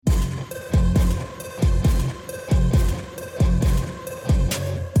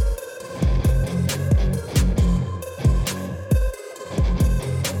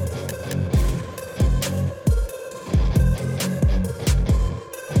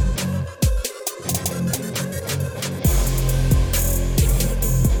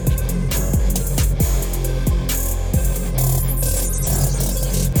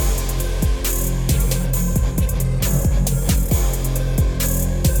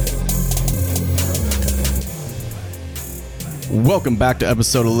Welcome back to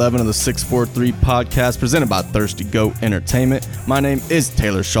episode 11 of the 643 podcast presented by Thirsty Goat Entertainment. My name is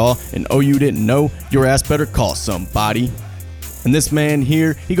Taylor Shaw, and oh, you didn't know, your ass better call somebody. And this man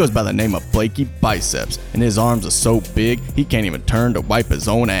here, he goes by the name of Blakey Biceps, and his arms are so big, he can't even turn to wipe his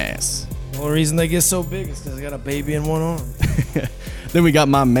own ass. The only reason they get so big is because they got a baby in one arm. Then we got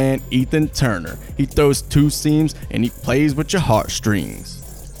my man Ethan Turner. He throws two seams, and he plays with your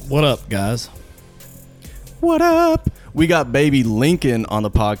heartstrings. What up, guys? What up? We got baby Lincoln on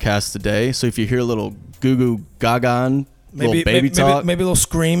the podcast today, so if you hear a little goo-goo gaga, little baby talk, maybe a little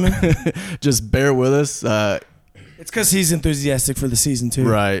screaming. just bear with us. It's because he's enthusiastic for the season too.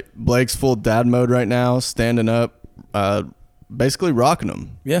 Right. Blake's full dad mode right now, standing up, basically rocking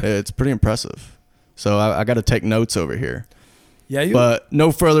them. Yeah. It's pretty impressive. So I got to take notes over here. Yeah, But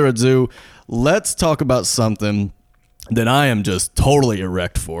no further ado, let's talk about something that I am just totally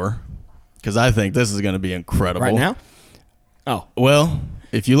erect for, because I think this is going to be incredible. Right now? Oh. Well,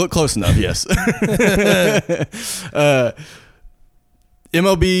 if you look close enough, yes.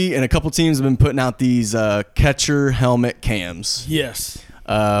 MLB and a couple teams have been putting out these catcher helmet cams. Yes.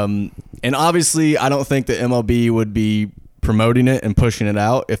 And obviously, I don't think that MLB would be promoting it and pushing it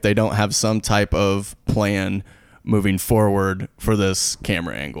out if they don't have some type of plan moving forward for this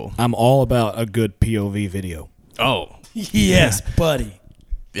camera angle. I'm all about a good POV video. Oh, Yes, buddy.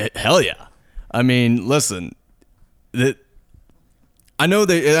 hell yeah. I mean, listen, I know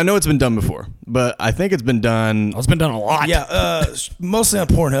it's been done before, but I think it's been done. Oh, it's been done a lot. Yeah, mostly on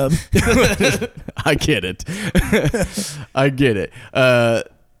Pornhub. I get it. I get it.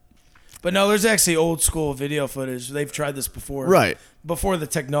 But no, there's actually old school video footage. They've tried this before. Right. Before the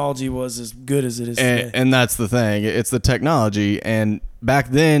technology was as good as it is today. And that's the thing. It's the technology. And back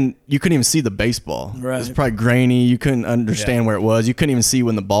then, you couldn't even see the baseball. Right. It was probably grainy. You couldn't understand where it was. You couldn't even see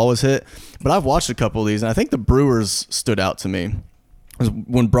when the ball was hit. But I've watched a couple of these, and I think the Brewers stood out to me.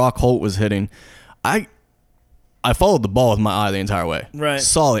 When Brock Holt was hitting, I followed the ball with my eye the entire way. Right.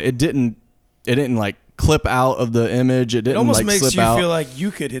 Saw it. It didn't like clip out of the image. It didn't almost like makes slip you out. feel like you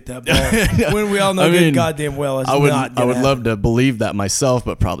could hit that ball when we all know good goddamn well it's I would not gonna happen. love to believe that myself,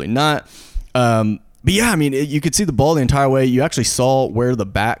 but probably not. But yeah, I mean, you could see the ball the entire way. You actually saw where the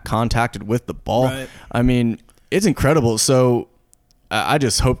bat contacted with the ball. Right. I mean, it's incredible. So I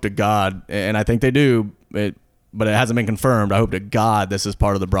just hope to God, and I think they do, but it hasn't been confirmed. I hope to God this is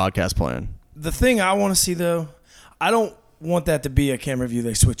part of the broadcast plan. The thing I want to see though, I don't want that to be a camera view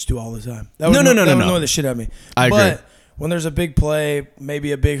they switch to all the time. That No. would annoy the shit out of me. I agree. But when there's a big play,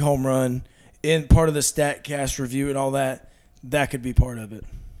 maybe a big home run, in part of the StatCast review and all that, that could be part of it.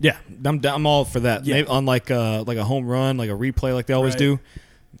 Yeah, I'm all for that. Yeah. Maybe on like a home run, like a replay, like they always Right. do.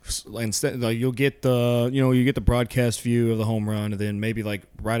 Instead, like, you'll get the broadcast view of the home run, and then maybe like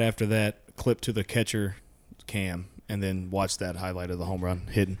right after that, clip to the catcher cam, and then watch that highlight of the home run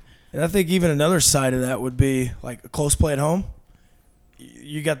hidden. And I think even another side of that would be like a close play at home.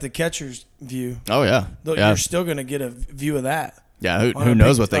 You got the catcher's view. Oh yeah, Though yeah. You're still going to get a view of that. Yeah, on who a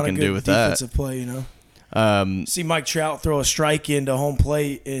knows big- what they on a can good do with that? defensive play, you know. See Mike Trout throw a strike into home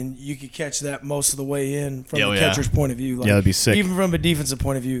plate, and you could catch that most of the way in from the catcher's point of view. Like, Yeah, that'd be sick. Even from a defensive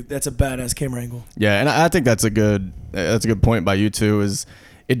point of view, that's a badass camera angle. Yeah, and I think that's a good point by you too. Is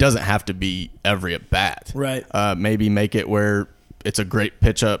it doesn't have to be every at bat. Right. Maybe make it where it's a great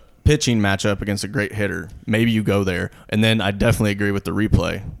pitching matchup against a great hitter. Maybe you go there, and then I definitely agree with the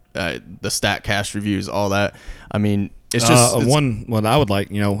replay, the StatCast reviews, all that. I mean, it's just what I would like,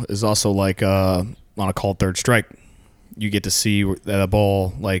 is also like on a called third strike, you get to see that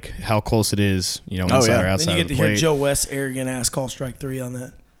ball, like how close it is, inside or outside. Then you get of to the plate. hear Joe West's arrogant ass call strike 3 on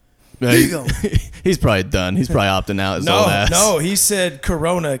that. There you go. He's probably done. He's probably opting out. His old ass. No, he said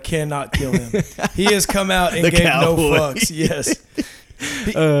Corona cannot kill him. He has come out and The gave cowboy. no fucks. Yes.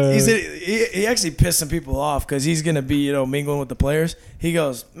 He actually pissed some people off because he's going to be, mingling with the players. He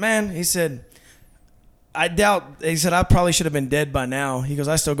goes, man, he said, I probably should have been dead by now. He goes,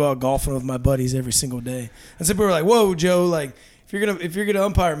 I still go out golfing with my buddies every single day. And some people were like, whoa, Joe, like, if you're gonna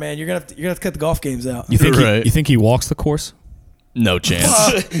umpire, man, you're gonna have to cut the golf games out. You think Right. you think he walks the course? No chance.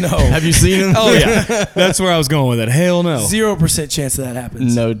 No. Have you seen him? Oh yeah, that's where I was going with it. Hell no. 0% chance that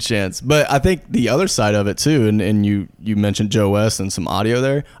happens. No chance. But I think the other side of it too, and you mentioned Joe West and some audio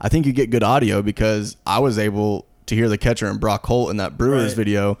there. I think you get good audio because I was able to hear the catcher and Brock Holt in that Brewers Right.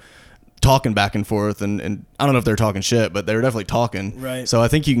 video talking back and forth, and I don't know if they're talking shit, but they were definitely talking. Right. So I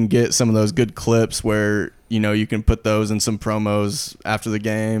think you can get some of those good clips where you can put those in some promos after the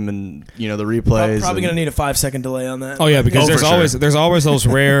game, and the replays. Probably going to need a 5-second delay on that. Oh yeah, because Oh, for there's always those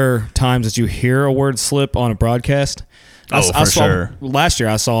rare times that you hear a word slip on a broadcast. Oh, for sure. Last year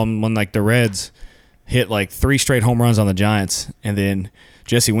I saw him when like the Reds hit like 3 straight home runs on the Giants, and then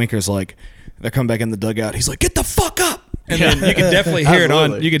Jesse Winker's like, they're coming back in the dugout. He's like, "Get the fuck up!" And then you can definitely hear it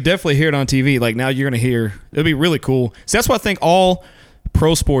on. You could definitely hear it on TV. Like now, you're gonna hear. It'll be really cool. So that's why I think all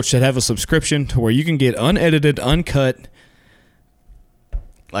pro sports should have a subscription to where you can get unedited, uncut,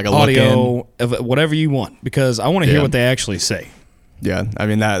 like a audio of whatever you want, because I want to hear what they actually say. Yeah, I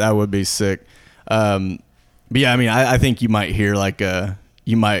mean that would be sick. But yeah, I mean I think you might hear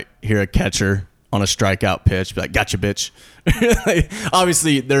a catcher on a strikeout pitch be like, "Gotcha, bitch." Like,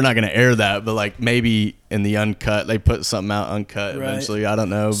 obviously they're not going to air that, but like maybe in the uncut they put something out uncut eventually. I don't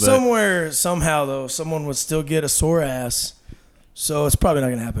know. But somewhere, somehow though, someone would still get a sore ass. So it's probably not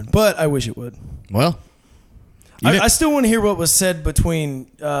going to happen. But I wish it would. Well, I still want to hear what was said between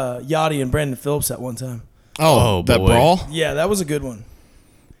Yachty and Brandon Phillips at one time. Oh, that boy. brawl? Yeah, that was a good one.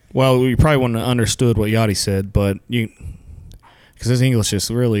 Well, you probably wouldn't have understood what Yachty said, but because his English is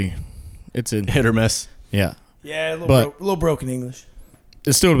really, it's a hit or miss. Yeah. Yeah, a But- little broken English.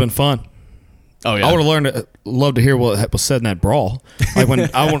 It still would have been fun. Oh yeah, I would have loved to hear what was said in that brawl. Like when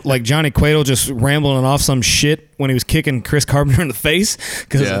like Johnny Cueto just rambling off some shit when he was kicking Chris Carpenter in the face.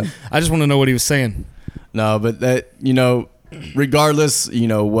 Because I just want to know what he was saying. No, but that regardless,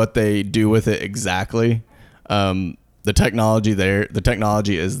 what they do with it exactly, the technology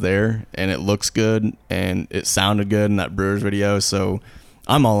is there, and it looks good, and it sounded good in that Brewers video. So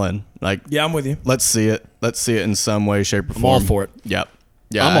I'm all in. Like, Yeah, I'm with you. let's see it. Let's see it in some way, shape, or form. I'm all for it. Yep.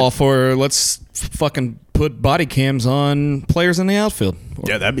 Yeah, I'm all for let's fucking put body cams on players in the outfield.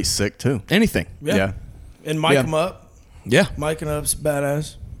 Yeah, that'd be sick too. Anything. Yeah. And mic them up. Yeah. Micing up's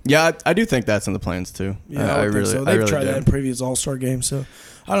badass. Yeah, I do think that's in the plans too. Yeah, I would think so. They've tried that in previous All-Star games, so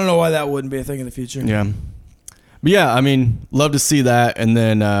I don't know why that wouldn't be a thing in the future. Yeah. But yeah, I mean, love to see that. And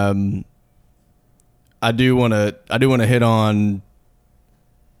then I do want to hit on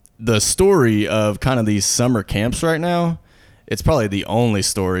the story of kind of these summer camps right now. It's probably the only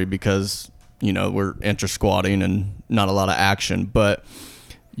story because, we're inter-squatting and not a lot of action. But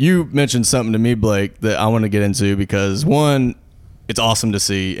you mentioned something to me, Blake, that I want to get into because, one, it's awesome to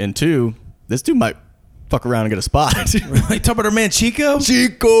see. And two, this dude might fuck around and get a spot. You talk about our man Chico?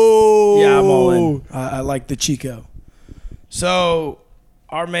 Chico! Yeah, I'm all in. I like the Chico. So,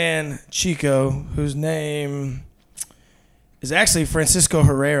 our man Chico, whose name is actually Francisco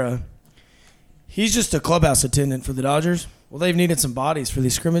Herrera, he's just a clubhouse attendant for the Dodgers. Well, they've needed some bodies for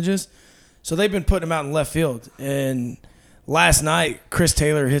these scrimmages, so they've been putting him out in left field. And last night, Chris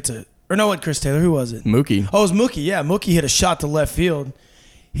Taylor who was it? Mookie. Oh, it was Mookie. Yeah, Mookie hit a shot to left field.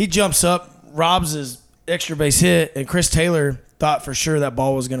 He jumps up, robs his extra base hit, and Chris Taylor thought for sure that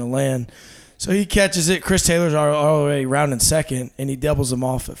ball was going to land. So he catches it. Chris Taylor's already rounding second, and he doubles him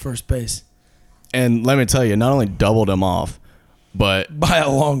off at first base. And let me tell you, not only doubled him off, but By a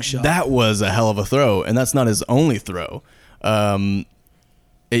long shot. that was a hell of a throw, and that's not his only throw.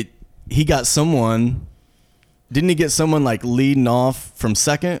 He got someone. Didn't he get someone like leading off from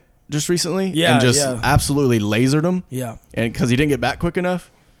second just recently? Yeah, and just yeah. absolutely lasered him. Yeah. And because he didn't get back quick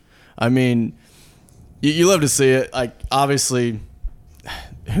enough. I mean, you love to see it. Like obviously,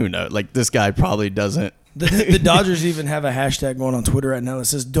 who knows? Like this guy probably doesn't. The Dodgers even have a hashtag going on Twitter right now that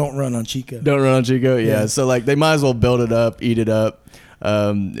says "Don't run on Chico." Don't run on Chico. Yeah. Yeah. So like they might as well build it up, eat it up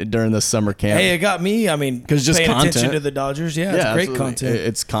during the summer camp. Hey, it got me. I mean, 'Cause just paying attention content. to the Dodgers. Yeah, it's great absolutely. content.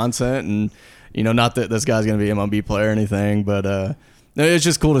 It's content, and not that this guy's gonna be an MLB player or anything, but no, it's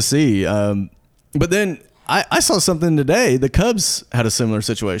just cool to see. But then I saw something today. The Cubs had a similar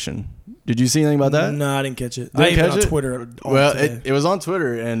situation. Did you see anything about that? No, I didn't catch it. Didn't I even catch on it? Twitter. Well, today. it was on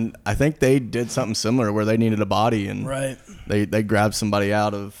Twitter, and I think they did something similar where they needed a body, and Right. they grabbed somebody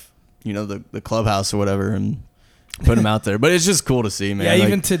out of the clubhouse or whatever and put him out there. But it's just cool to see, man. Yeah, Like,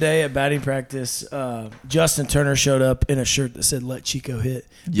 even today at batting practice, Justin Turner showed up in a shirt that said "Let Chico hit."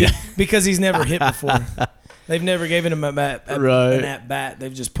 Yeah. because he's never hit before. They've never given him an Right. at bat.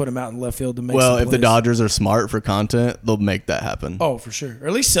 They've just put him out in left field to make. well, some if the plays. Dodgers are smart for content, they'll make that happen. Oh, for sure, or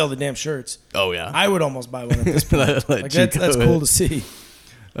at least sell the damn shirts. Oh yeah. I would almost buy one at this point. Let Like, that's Chico cool hit. to see.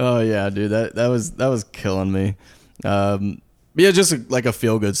 Oh yeah, dude, that was killing me. But yeah, just like a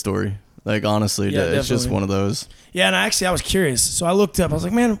feel good story. Like honestly, Yeah, it's just definitely. one of those. Yeah, and I was curious, so I looked up. I was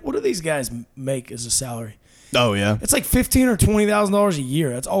like, man, what do these guys make as a salary? Oh yeah, It's like $15,000 or $20,000 a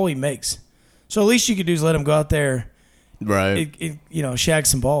year. That's all he makes. So at least you could do is let him go out there, right. shag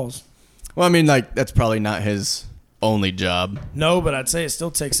some balls. Well, I mean, like that's probably not his only job. No, but I'd say it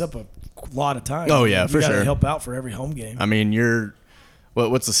still takes up a lot of time. Oh, yeah, You for gotta sure. help out for every home game. I mean,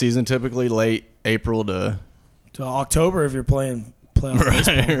 what's the season typically? Late April to To October if you're playing playoff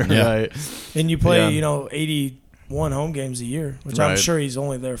baseball. Yeah. right. And you play, Yeah. 81 home games a year, which I'm Right. sure he's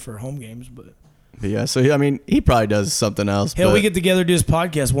only there for home games, but Yeah, so I mean, he probably does something else. Hell, but, we get together, do this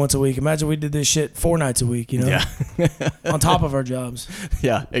podcast once a week. Imagine we did this shit 4 nights a week, you know? Yeah. On top of our jobs.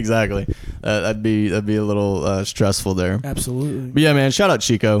 Yeah, exactly. That'd be a little stressful there. Absolutely. But yeah, man, shout out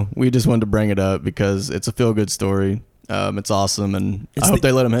Chico. We just wanted to bring it up because it's a feel good story. It's awesome, and I hope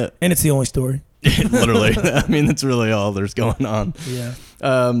they let him hit. And it's the only story. Literally. I mean, that's really all there's going on. Yeah.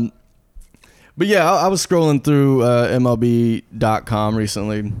 But yeah, I was scrolling through MLB.com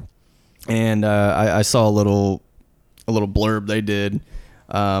recently, and I saw a little blurb they did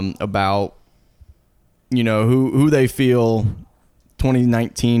about, you know, who they feel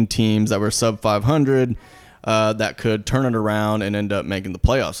 2019 teams that were sub 500 that could turn it around and end up making the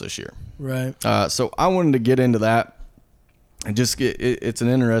playoffs this year. Right. So I wanted to get into that and just it's an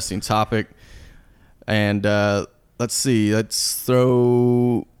interesting topic. And let's see. Let's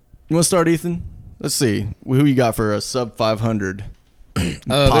throw. You want to start, Ethan? Let's see. Who you got for a sub 500?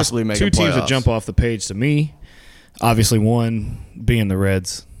 Possibly make 2 playoffs. teams that jump off the page to me. Obviously, one being the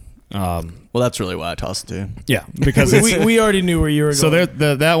Reds. Well, that's really why I tossed it to. Yeah, because we already knew where you were going. So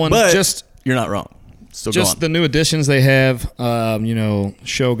that one, But just you're not wrong. Still just going. the new additions they have. You know,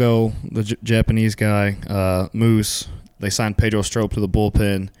 Shogo, the Japanese guy, Moose. They signed Pedro Strop to the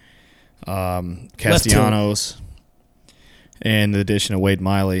bullpen. Castellanos, and the addition of Wade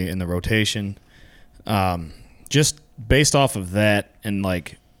Miley in the rotation. Just based off of that, and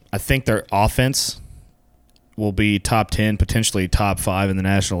like I think their offense will be top 10, potentially top 5 in the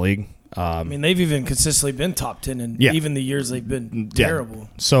National League. I mean, they've even consistently been top 10 in even the years they've been terrible.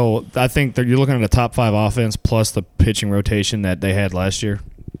 So I think that you're looking at a top 5 offense plus the pitching rotation that they had last year.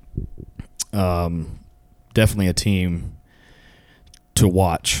 Definitely a team to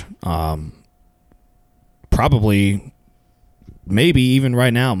watch. Probably, maybe even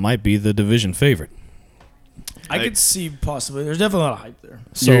right now, might be the division favorite. I could see possibly. There's definitely a lot of hype there.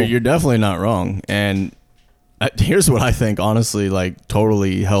 So you're definitely not wrong. And here's what I think, honestly, like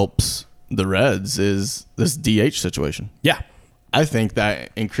totally helps the Reds is this DH situation. Yeah. I think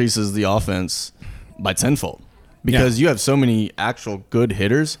that increases the offense by tenfold because you have so many actual good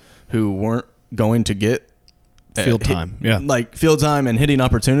hitters who weren't going to get field time. Yeah. Like field time and hitting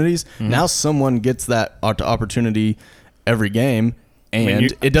opportunities. Mm-hmm. Now someone gets that opportunity every game,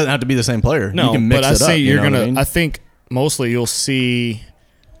 and it doesn't have to be the same player. No, you can mix but I it say up, you're you know gonna. I mean? I think mostly you'll see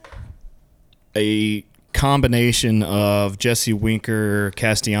a combination of Jesse Winker,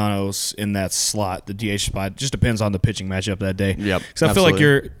 Castellanos in that slot, the DH spot. Just depends on the pitching matchup that day. Yep. Because I feel like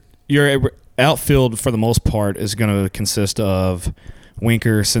your outfield for the most part is going to consist of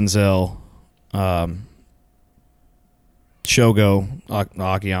Winker, Senzel, Shogo,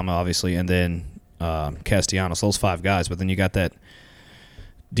 Akiyama, obviously, and then Castellanos. Those 5 guys. But then you got that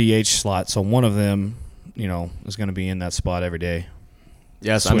DH slot, so one of them, you know, is going to be in that spot every day.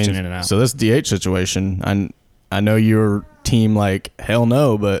 Yes, switching in and out. So this DH situation, I know your team like hell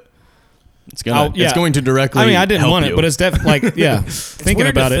no, but it's gonna it's going to directly. I mean, I didn't help want you. it, but it's definitely like thinking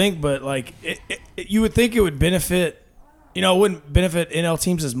weird about to it. Think, but like you would think it would benefit. You know, it wouldn't benefit NL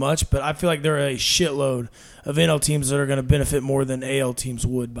teams as much, but I feel like there are a shitload of NL teams that are going to benefit more than AL teams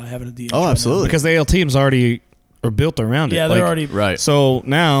would by having a DH. Oh, absolutely. Because the AL teams already are built around it. Yeah, they're already right. So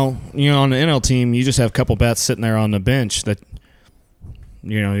now, you know, on the NL team, you just have a couple bats sitting there on the bench that,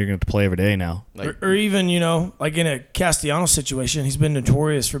 you know, you're going to play every day now. Or even, you know, like in a Castellanos situation, he's been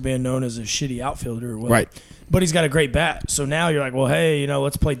notorious for being known as a shitty outfielder. Right. But he's got a great bat. So now you're like, well, hey, you know,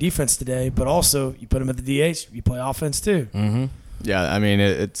 let's play defense today. But also, you put him at the DH, you play offense too. Mm-hmm. Yeah, I mean,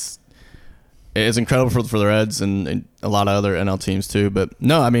 it's incredible for the Reds and a lot of other NL teams too. But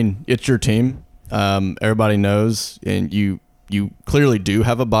no, I mean, it's your team. Everybody knows, and you clearly do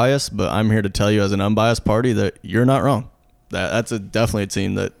have a bias, but I'm here to tell you as an unbiased party that you're not wrong. That's definitely a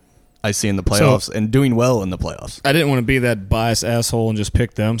team that I see in the playoffs and doing well in the playoffs. I didn't want to be that biased asshole and just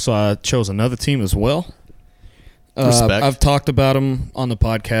pick them, so I chose another team as well. Respect. I've talked about them on the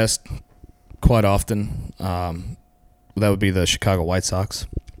podcast quite often. That would be the Chicago White Sox.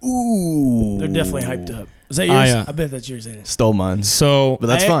 Ooh. They're definitely hyped up. Is that yours? I bet that's yours. Stole mine. So, but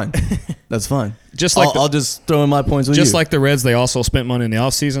that's fine. That's fine. Just like I'll just throw in my points with you. Just like the Reds, they also spent money in the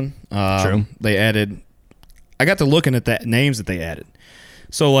offseason. True. They added. I got to looking at that names that they added.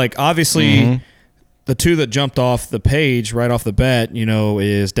 So, like, obviously, the 2 that jumped off the page right off the bat, you know,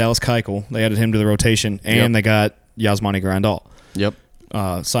 is Dallas Keuchel. They added him to the rotation, and they got Yasmani Grandal. Yep.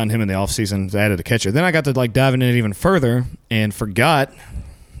 Signed him in the offseason, added a catcher. Then I got to, like, dive in it even further and forgot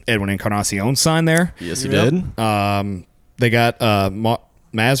Edwin Encarnacion signed there. Yes, he did. They got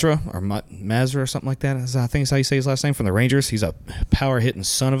Mazra or something like that. I think is how you say his last name, from the Rangers. He's a power-hitting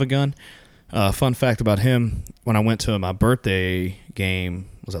son of a gun. Fun fact about him, when I went to my birthday game,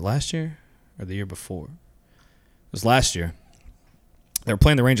 was it last year? or the year before. It was last year. They were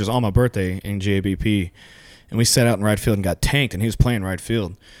playing the Rangers on my birthday in GABP, and we sat out in right field and got tanked, and he was playing right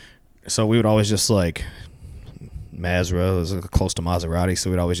field. So we would always just like Mazra was close to Maserati,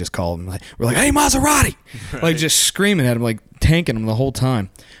 so we'd always just call him. We're like, "Hey, Maserati!" Right. Like just screaming at him, like tanking him the whole time.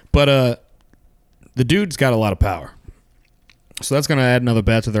 But the dude's got a lot of power, so that's going to add another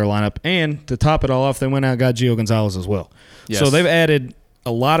bat to their lineup. And to top it all off, they went out and got Gio Gonzalez as well. Yes. So they've added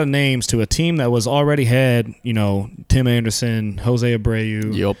a lot of names to a team that was already had, Tim Anderson, Jose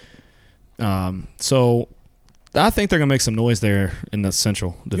Abreu. Yep. So I think they're going to make some noise there in the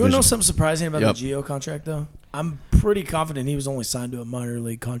Central Division. You want to know something surprising about the Gio contract, though? I'm pretty confident he was only signed to a minor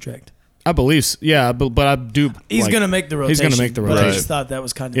league contract. I believe so. Yeah, but I do. He's going to make the rotation. He's going to make the rotation. But I just thought that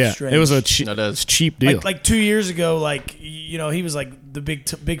was kind of strange. It was a cheap deal. Like 2 years ago, he was like the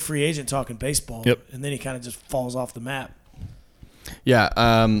big free agent talking baseball. Yep. And then he kind of just falls off the map. Yeah.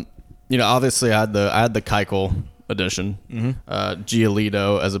 Obviously I had the Keuchel edition. Mm-hmm.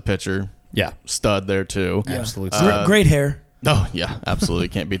 Giolito as a pitcher. Yeah. Stud there too. Yeah. Absolutely. Great hair. Oh yeah, absolutely.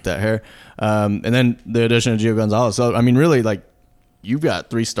 Can't beat that hair. And then the addition of Gio Gonzalez. So I mean, really, like, you've got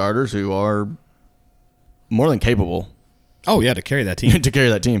 3 starters who are more than capable. Oh yeah, to carry that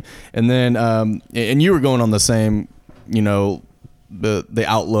team. And then and you were going on the same, the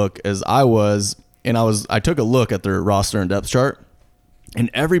outlook as I was, and I took a look at their roster and depth chart. In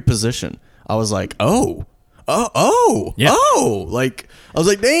every position, I was like, yeah. Like, I was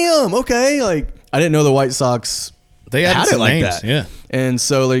like, damn, okay. Like, I didn't know the White Sox they had it like names. that. Yeah. And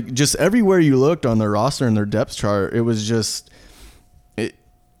so, like, just everywhere you looked on their roster and their depth chart, it was just,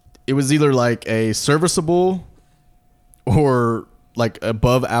 it was either like a serviceable or like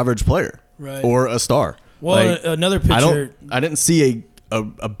above average player, right, or a star. Well, like, another pitcher. I didn't see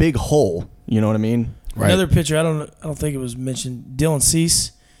a big hole. You know what I mean? Right. Another pitcher. I don't think it was mentioned. Dylan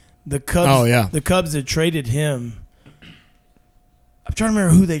Cease. The Cubs. Oh yeah. The Cubs had traded him. I'm trying to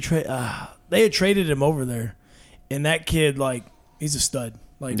remember who they traded. They had traded him over there, and that kid, like, he's a stud.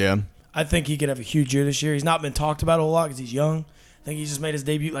 Like, yeah. I think he could have a huge year this year. He's not been talked about a whole lot because he's young. I think he just made his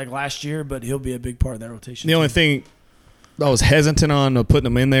debut like last year, but he'll be a big part of that rotation. The only thing I was hesitant on putting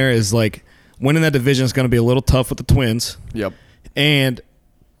him in there is, like, winning that division is going to be a little tough with the Twins. Yep. And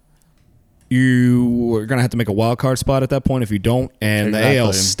you are going to have to make a wild card spot at that point if you don't, and the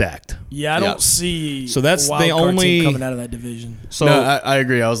AL's stacked. Yeah, I don't see so that's a wild the card only team coming out of that division. So no, I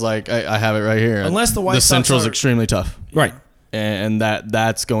agree. I was like, I have it right here. Unless the White Sox Central's extremely tough. Right. And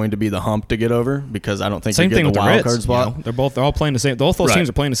that's going to be the hump to get over, because I don't think same you thing get with the the wild Reds, card spot. They're all playing the same. Both those teams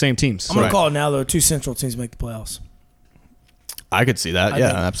are playing the same teams. I'm going to call it now, though. 2 Central teams make the playoffs. I could see that.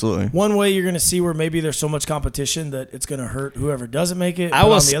 Yeah, absolutely. One way you're going to see where maybe there's so much competition that it's going to hurt whoever doesn't make it. On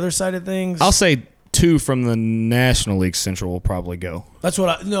the other side of things, I'll say 2 from the National League Central will probably go. That's what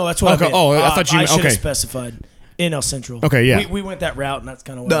I meant. Oh, I thought you I should okay. have specified NL Central. Okay, yeah. We went that route, and that's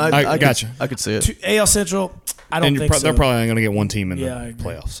kind of what No, I got you. I could see it. AL Central, I don't think so. They're probably going to get one team in the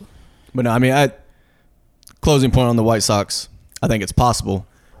playoffs. But no, I mean, closing point on the White Sox, I think it's possible.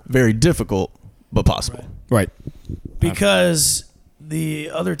 Very difficult, but possible. Right. Because the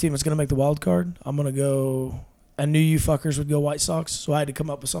other team that's going to make the wild card, I'm going to go. I knew you fuckers would go White Sox, so I had to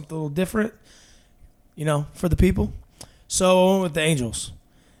come up with something a little different, for the people. So I went with the Angels.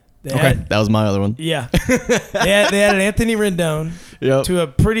 That was my other one. Yeah. they had an Anthony Rendon to a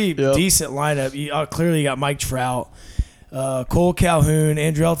pretty decent lineup. Clearly, you got Mike Trout, Cole Calhoun,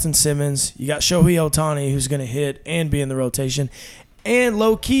 Andrelton Simmons. You got Shohei Ohtani, who's going to hit and be in the rotation. And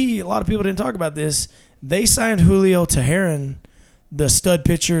low-key, a lot of people didn't talk about this, they signed Julio Teheran, the stud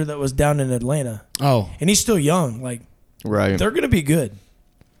pitcher that was down in Atlanta. Oh. And he's still young. Like, right. They're going to be good.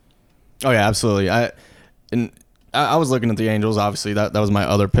 Oh, yeah, absolutely. I was looking at the Angels, obviously. That was my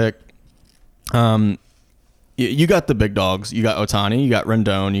other pick. You got the big dogs. You got Ohtani, you got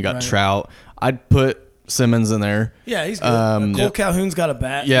Rendon, you got Trout. I'd put Simmons in there. Yeah, he's good. Cole Calhoun's got a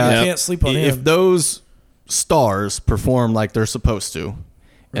bat. Yeah. You can't sleep on him. If those stars perform like they're supposed to,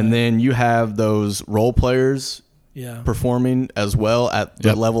 and then you have those role players performing as well at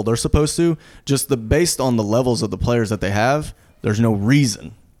the level they're supposed to, based on the levels of the players that they have, there's no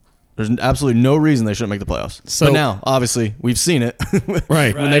reason. There's absolutely no reason they shouldn't make the playoffs. So, but now, obviously, we've seen it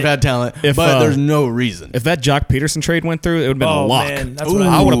when they've had talent, but there's no reason. If that Jock Peterson trade went through, it would have been a lock. Man,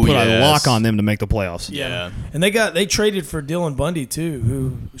 I would have put a lock on them to make the playoffs. Yeah. And they traded for Dylan Bundy, too,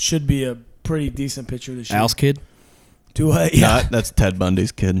 who should be a pretty decent pitcher this year. Al's kid? Yeah. That's Ted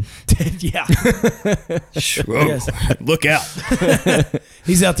Bundy's kid. Yeah. Yes. Look out.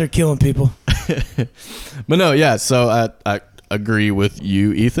 He's out there killing people. But no, yeah, so I agree with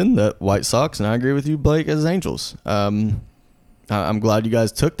you, Ethan, that White Sox, and I agree with you, Blake, as Angels. I I'm glad you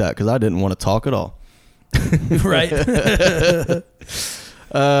guys took that because I didn't want to talk at all. Right.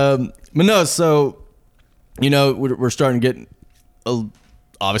 But no, so, we're starting to get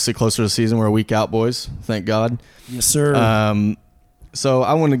obviously closer to the season. We're a week out, boys. Thank God. Yes, sir. So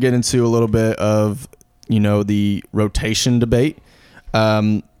I want to get into a little bit of, the rotation debate.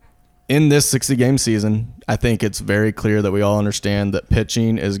 In this 60-game season, I think it's very clear that we all understand that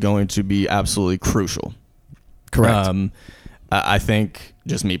pitching is going to be absolutely crucial. Correct. I think,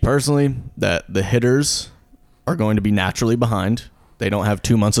 just me personally, that the hitters are going to be naturally behind. They don't have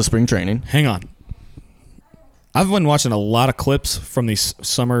 2 months of spring training. Hang on. I've been watching a lot of clips from these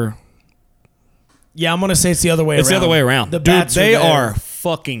summer. Yeah, I'm going to say it's the other way around. It's the other way around. The Dude, bats they there. are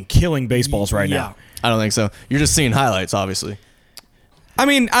fucking killing baseballs right now. I don't think so. You're just seeing highlights, obviously. I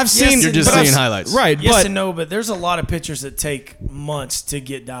mean, I've seen. You're just but seeing highlights. Right, Yes but and no, but there's a lot of pitchers that take months to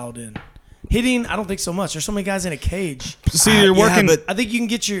get dialed in. Hitting, I don't think so much. There's so many guys in a cage. see, you're working. but I think you can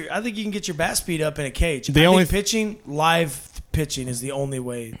get your bat speed up in a cage. The I only- think pitching, live pitching is the only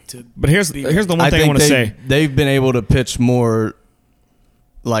way to. But here's the one thing I want to say. They've been able to pitch more,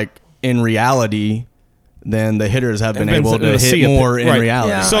 like, in reality than the hitters have been able to hit more in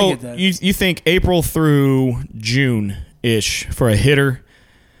reality. Yeah. I So get that. you think April through June-ish for a hitter,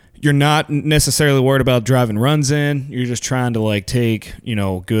 you're not necessarily worried about driving runs in. You're just trying to take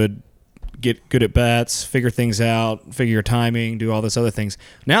get good at bats, figure things out, figure your timing, do all this other things.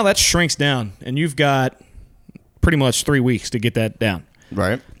 Now that shrinks down, and you've got pretty much 3 weeks to get that down.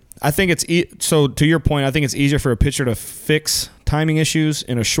 Right. I think so. To your point, I think it's easier for a pitcher to fix timing issues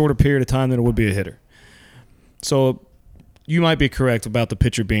in a shorter period of time than it would be a hitter. So you might be correct about the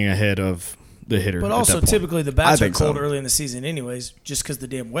pitcher being ahead of the hitter. But at also, that point. typically the bats I are think cold so. early in the season, anyways, just because the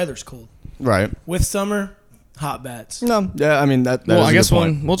damn weather's cold. Right. With summer, hot bats. No. Yeah. I mean that. Well, is I a guess good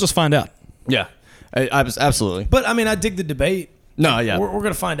point. we'll just find out. Yeah. Absolutely. But I mean, I dig the debate. No. Yeah. We're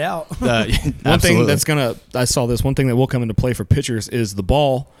gonna find out. One thing I saw this. One thing that will come into play for pitchers is the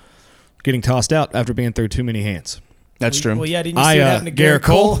ball getting tossed out after being through too many hands. That's true. Well, yeah, didn't you see what happened to Garrett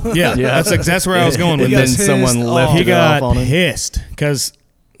Cole? Yeah, Yeah. that's where I was going with And then this. someone pissed lifted off. He it off got on him. pissed because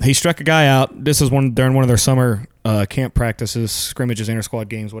he struck a guy out. This was during one of their summer camp practices, scrimmages, inter-squad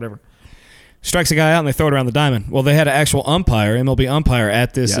games, whatever. Strikes a guy out and they throw it around the diamond. Well, they had an actual umpire, MLB umpire,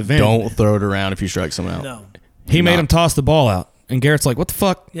 at this Yeah, event. don't throw it around if you strike someone out. No. He made not. him toss the ball out, and Garrett's like, "What the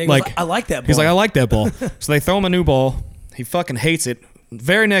fuck?" Yeah, he goes, I like that ball. He's like, "I like that ball." So they throw him a new ball. He fucking hates it.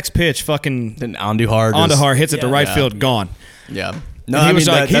 Very next pitch, fucking Then Andujar. Andujar hits it to Yeah. right Yeah. field, gone. Yeah. And he was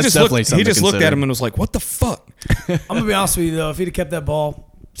like, that's definitely something he just to looked at consider. him and was like, "What the fuck?" I'm gonna be honest with you though. If he'd have kept that ball,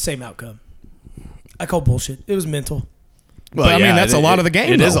 same outcome. I call bullshit. It was mental. Well, But, I mean, that's a lot of the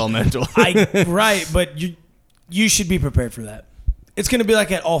game, It is though. all mental. Right, but you should be prepared for that. It's gonna be like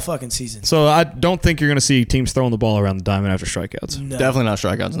that all fucking season. So I don't think you're going to see teams throwing the ball around the diamond after strikeouts. No. Definitely not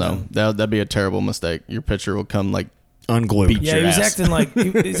strikeouts. No, that'd be a terrible mistake. Your pitcher will come like Unglued. Beat Yeah, your he was ass. acting like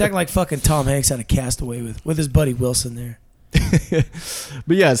he's acting like fucking Tom Hanks out of Castaway with his buddy Wilson there.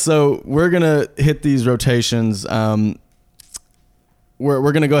 But yeah, so we're gonna hit these rotations. We're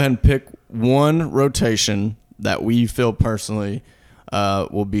gonna go ahead and pick one rotation that we feel personally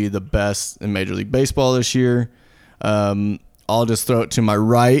will be the best in Major League Baseball this year. I'll just throw it to my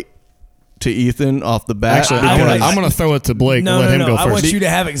right to Ethan off the bat. Actually, because- I'm gonna throw it to Blake No, and let him no. go I first. want you to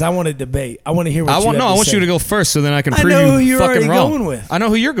have it because I want to debate. I want to hear what I you want have no. to I want say. you to go first, so then I can I prove know who you you're fucking already wrong. going with. I know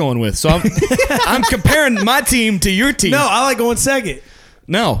who you're going with, so I'm comparing my team to your team. No, I like going second.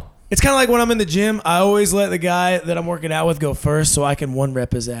 No. It's kind of like when I'm in the gym. I always let the guy that I'm working out with go first, so I can one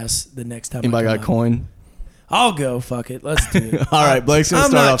rep his ass the next time. Anybody I got a come out. coin? I'll go. Fuck it. Let's do it. All right, Blake's gonna I'm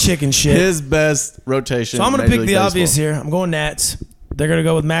start not off chicken shit. his best rotation. So I'm in going to Major pick the League obvious Baseball. here. I'm going Nats. They're going to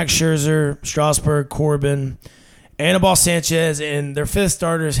go with Max Scherzer, Strasburg, Corbin, Anibal Sanchez, and their fifth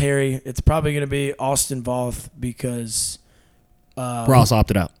starter is Harry. It's probably going to be Austin Voth because Ross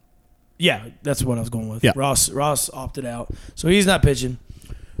opted out. yeah, that's what I was going with. Yeah. Ross opted out, so he's not pitching.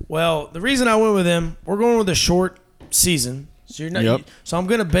 Well, the reason I went with him, we're going with a short season. So you're not. Yep. So I'm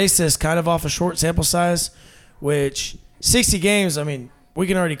going to base this kind of off a short sample size, which 60 games. I mean, we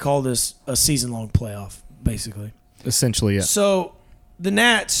can already call this a season-long playoff, basically. Essentially, yeah. So the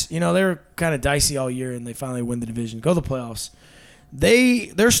Nats, they were kind of dicey all year, and they finally win the division, go to the playoffs.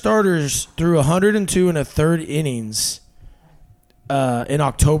 Their starters threw 102 and a third innings in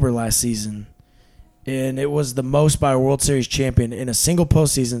October last season, and it was the most by a World Series champion in a single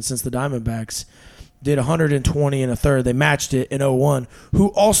postseason since the Diamondbacks did 120 and a third. They matched it in 2001, who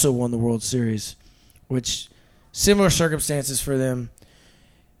also won the World Series, which similar circumstances for them.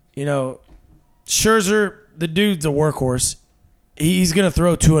 Scherzer, the dude's a workhorse. He's going to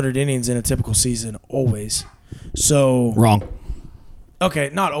throw 200 innings in a typical season always. So Wrong.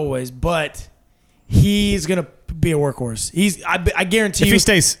 Okay, not always, but he's gonna be a workhorse. I guarantee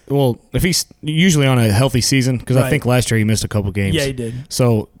if he's usually on a healthy season, because I think last year he missed a couple games. Yeah, he did.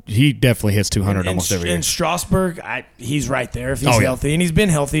 So he definitely hits 200 almost every year. And Strasburg, he's right there if he's healthy, and he's been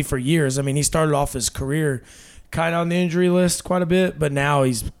healthy for years. I mean, he started off his career kind of on the injury list quite a bit, but now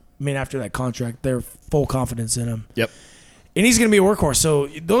after that contract, they're full confidence in him. Yep. And he's going to be a workhorse. So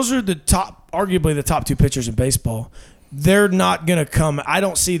those are arguably the top two pitchers in baseball. They're not going to come. I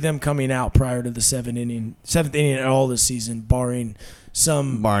don't see them coming out prior to the seventh inning at all this season, barring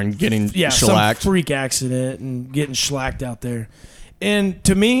getting shellacked, some freak accident and getting shellacked out there. And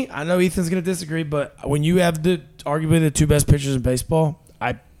to me, I know Ethan's going to disagree, but when you have arguably the two best pitchers in baseball,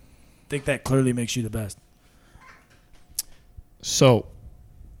 I think that clearly makes you the best. So,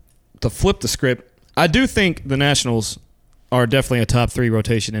 to flip the script, I do think the Nationals are definitely a top 3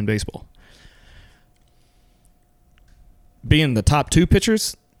 rotation in baseball. Being the top 2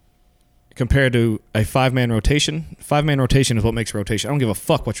 pitchers compared to a 5-man rotation. 5-man rotation is what makes a rotation. I don't give a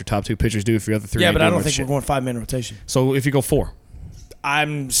fuck what your top 2 pitchers do if your other 3 but I don't think we're going 5-man rotation. So if you go 4.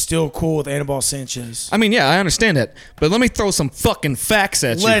 I'm still cool with Anibal Sanchez. I mean, yeah, I understand that. But let me throw some fucking facts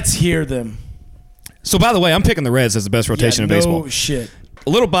at you. Let's hear them. So, by the way, I'm picking the Reds as the best rotation in baseball. No shit. A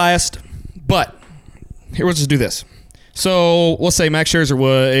little biased, but here, let's just do this. So, we'll say Max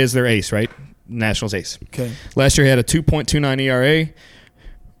Scherzer is their ace, right? Nationals ace. Okay. Last year, he had a 2.29 ERA,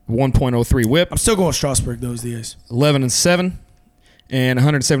 1.03 whip. I'm still going Strasburg, though, as the ace. 11-7, and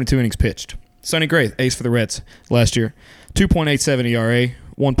 172 innings pitched. Sonny Gray, ace for the Reds last year. 2.87 ERA,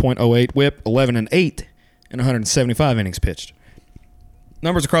 1.08 whip, 11-8, and 175 innings pitched.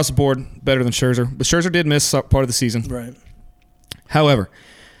 Numbers across the board better than Scherzer, but Scherzer did miss part of the season. Right. However,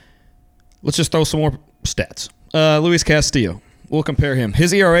 let's just throw some more stats. Luis Castillo, we'll compare him.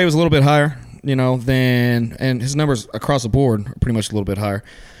 His ERA was a little bit higher, and his numbers across the board are pretty much a little bit higher.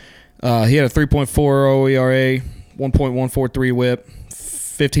 He had a 3.40 ERA, 1.143 whip,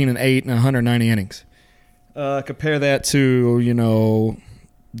 15-8, and 190 innings. Compare that to,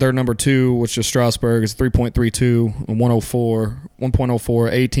 their number 2, which is Strasburg, is 3.32, 104,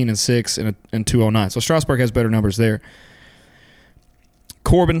 1.04, 18-6, and 209. So Strasburg has better numbers there.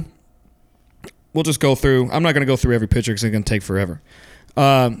 Corbin, we'll just go through. I'm not going to go through every pitcher because it's going to take forever.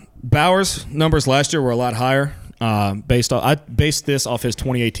 Bauer's numbers last year were a lot higher. I based this off his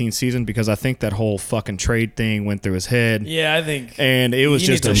 2018 season because I think that whole fucking trade thing went through his head. Yeah, I think. And it was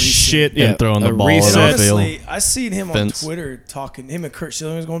just a shit. And throwing the ball reset. in the field. Honestly, I seen him on Twitter talking. Him and Curt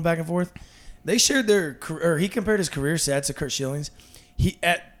Schilling was going back and forth. They shared he compared his career stats to Curt Schilling's.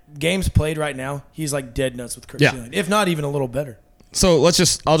 At games played right now, he's like dead nuts with Curt Schilling, if not even a little better. So I'll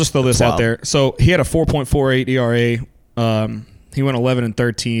just throw this out there. So he had a 4.48 ERA. He went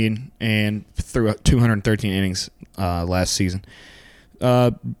 11-13 and threw 213 innings last season.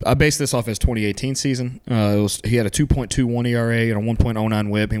 I based this off his 2018 season. He had a 2.21 ERA and a 1.09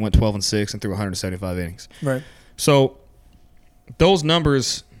 WHIP. He went 12-6 and threw 175 innings. Right. So those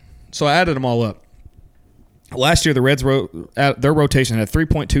numbers. So I added them all up. Last year, the Reds their rotation had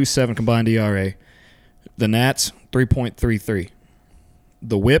 3.27 combined ERA. The Nats 3.33.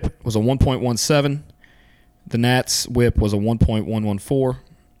 The WHIP was a 1.17. The Nats' WHIP was a 1.114.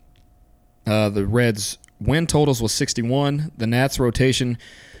 The Reds' win totals was 61. The Nats' rotation,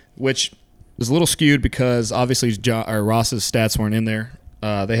 which is a little skewed because obviously Ross's stats weren't in there.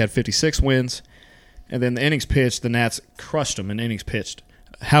 They had 56 wins. And then the innings pitched, the Nats crushed them in innings pitched.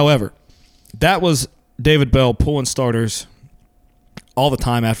 However, that was David Bell pulling starters all the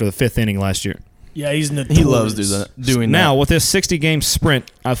time after the 5th inning last year. Yeah, he's notorious. He loves doing that. Now, with this 60-game sprint,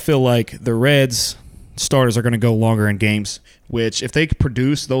 I feel like the Reds starters are going to go longer in games, which if they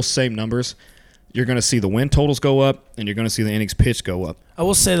produce those same numbers, you're going to see the win totals go up and you're going to see the innings pitched go up. I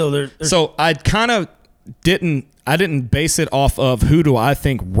will say, though, so I kind of didn't base it off of who do I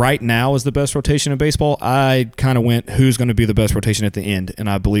think right now is the best rotation in baseball. I kind of went who's going to be the best rotation at the end, and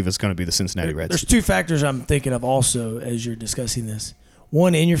I believe it's going to be the Cincinnati Reds. There's 2 factors I'm thinking of also as you're discussing this.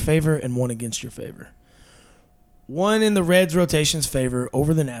 One in your favor and one against your favor. One in the Reds' rotation's favor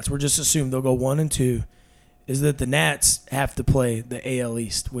over the Nats. We're just assuming they'll go 1 and 2. Is that the Nats have to play the AL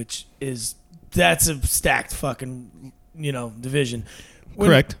East, that's a stacked fucking division.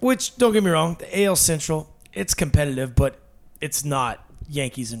 Correct. Which don't get me wrong, the AL Central, it's competitive, but it's not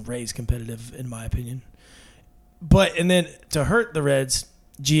Yankees and Rays competitive in my opinion. And then to hurt the Reds,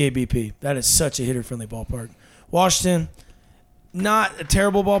 GABP. That is such a hitter-friendly ballpark. Washington. Not a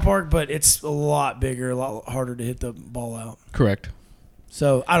terrible ballpark, but it's a lot bigger, a lot harder to hit the ball out. Correct.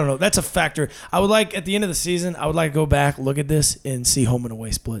 So, I don't know. That's a factor. I would like, at the end of the season, to go back, look at this, and see home and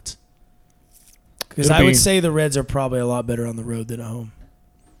away splits. Because I would say the Reds are probably a lot better on the road than at home.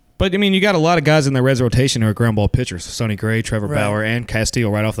 But, I mean, you got a lot of guys in the Reds rotation who are ground ball pitchers. Sonny Gray, Trevor Bauer, and Castillo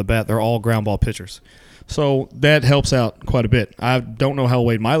right off the bat. They're all ground ball pitchers. So that helps out quite a bit. I don't know how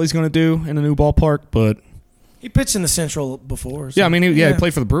Wade Miley's going to do in a new ballpark, but he pitched in the Central before. So. Yeah, I mean, he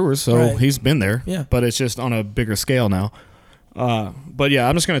played for the Brewers, so he's been there. Yeah. But it's just on a bigger scale now. But, yeah,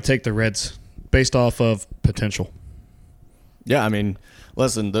 I'm just going to take the Reds based off of potential. Yeah, I mean,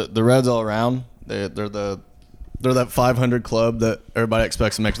 listen, the Reds all around, they're that 500 club that everybody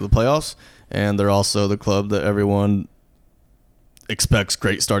expects to make to the playoffs, and they're also the club that everyone expects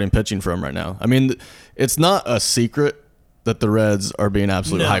great starting pitching from right now. I mean, it's not a secret that the Reds are being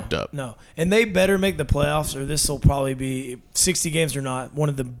absolutely hyped up. No, and they better make the playoffs, or this will probably be 60 games or not one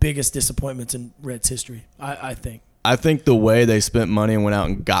of the biggest disappointments in Reds history. I think. I think the way they spent money and went out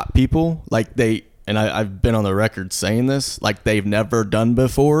and got people, like I've been on the record saying this, like they've never done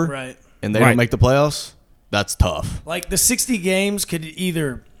before, right? And they don't make the playoffs. That's tough. Like the 60 games could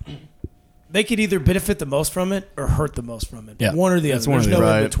either benefit the most from it or hurt the most from it. Yeah. One or the other. There's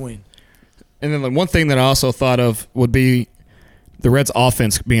no in between. And then the one thing that I also thought of would be the Reds'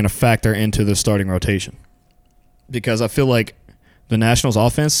 offense being a factor into the starting rotation. Because I feel like the Nationals'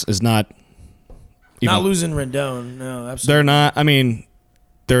 offense is not losing Rendon. No, absolutely. They're not. I mean,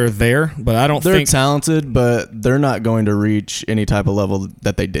 they're there, but I don't think they're talented, but they're not going to reach any type of level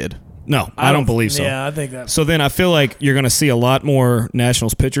that they did. No, I don't believe so. Yeah, I think that. So then I feel like you're going to see a lot more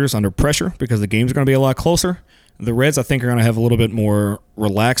Nationals pitchers under pressure because the games are going to be a lot closer. The Reds, I think, are going to have a little bit more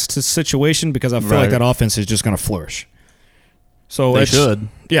relaxed situation because I feel like that offense is just going to flourish. So they should.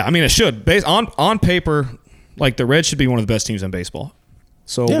 Yeah, I mean, it should. Based on paper, like the Reds should be one of the best teams in baseball.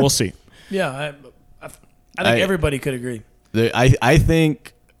 So we'll see. Yeah, I think everybody could agree. I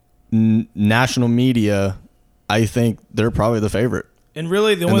think national media, I think they're probably the favorite. And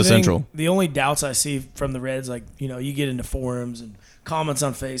really, the only doubts I see from the Reds, like, you know, you get into forums and comments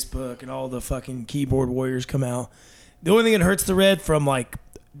on Facebook and all the fucking keyboard warriors come out. The only thing that hurts the Red from, like,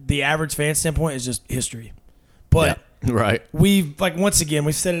 the average fan standpoint is just history. But once again,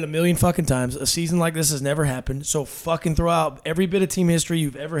 we've said it a million fucking times. A season like this has never happened. So fucking throw out every bit of team history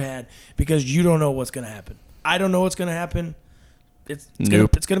you've ever had because you don't know what's going to happen. I don't know what's going to happen. It's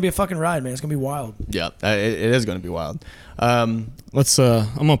gonna be a fucking ride, man. It's gonna be wild. Yeah, it is gonna be wild. I'm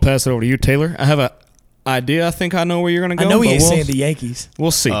gonna pass it over to you, Taylor. I have an idea. I think I know where you're gonna go. I know he's saying the Yankees.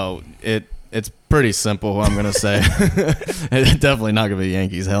 We'll see. Oh, it's pretty simple. What I'm gonna say. It's definitely not gonna be the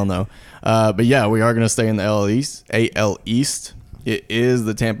Yankees. Hell no. But yeah, we are gonna stay in the AL East. It is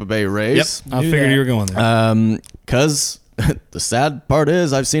the Tampa Bay Rays. Yep, I figured you were going there. Because the sad part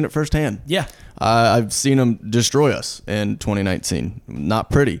is I've seen it firsthand. Yeah. I've seen them destroy us in 2019.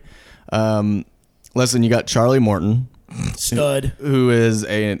 Not pretty. Listen, you got Charlie Morton. Stud. Who is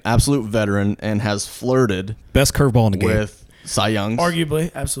an absolute veteran and has flirted. Best curveball in the game. With Cy Youngs.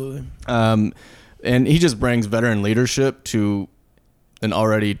 Arguably, absolutely. And he just brings veteran leadership to an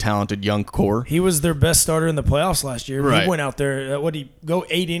already talented young core. He was their best starter in the playoffs last year. Right. He went out there, what did he go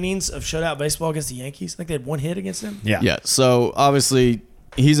 8 innings of shutout baseball against the Yankees? I think they had 1 hit against them. Yeah. Yeah. So obviously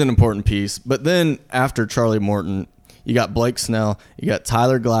he's an important piece. But then after Charlie Morton, you got Blake Snell, you got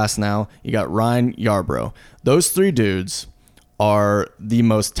Tyler Glasnow, you got Ryan Yarbrough. Those 3 dudes are the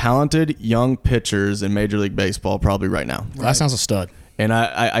most talented young pitchers in Major League Baseball probably right now. Right. Glasnow's a stud. And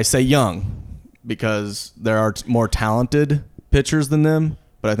I say young because there are more talented pitchers than them,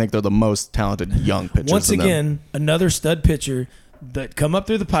 but I think they're the most talented young pitchers. Once again, another stud pitcher that come up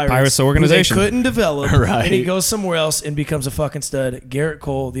through the Pirates organization they couldn't develop, right. And he goes somewhere else and becomes a fucking stud. Garrett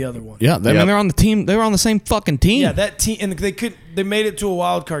Cole, the other one. Yeah, I mean, they're on the team. They were on the same fucking team. Yeah, that team, and they made it to a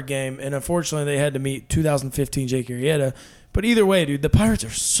wild card game, and unfortunately, they had to meet 2015 Jake Arrieta. But either way, dude, the Pirates are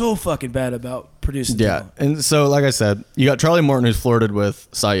so fucking bad about producing talent. And so, like I said, you got Charlie Morton who's flirted with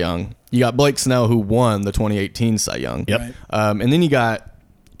Cy Young. You got Blake Snell who won the 2018 Cy Young. Yep. Right. And then you got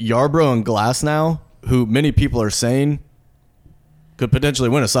Yarbrough and Glasnow, who many people are saying could potentially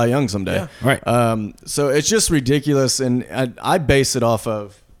win a Cy Young someday. Yeah. Right. So it's just ridiculous, and I base it off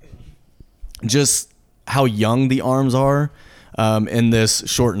of just how young the arms are in this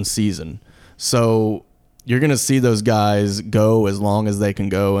shortened season. So you're going to see those guys go as long as they can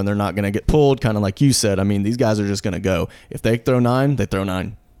go, and they're not going to get pulled, kind of like you said. I mean, these guys are just going to go. If they throw 9, they throw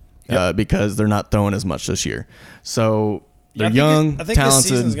 9 because they're not throwing as much this year. So they're young, I think talented. This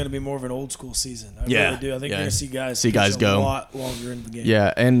season is going to be more of an old school season. I really do. I think you're going to see guys go a lot longer in the game.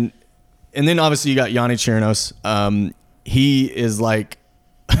 Yeah, and then obviously you got Yanni Chirinos. He is like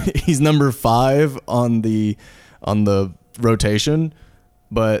he's number 5 on the rotation,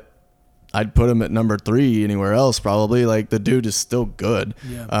 but I'd put him at number 3 anywhere else probably. Like the dude is still good.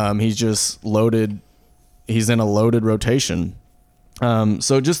 Yeah. He's just loaded. He's in a loaded rotation.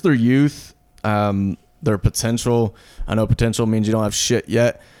 So just their youth, their potential. I know potential means you don't have shit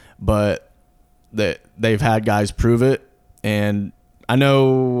yet, but they've had guys prove it. And I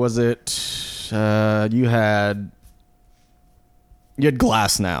know, was it you had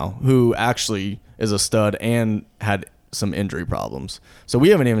Glasnow, who actually is a stud and had some injury problems. So we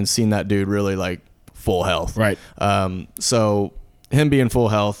haven't even seen that dude really like full health. Right. So him being full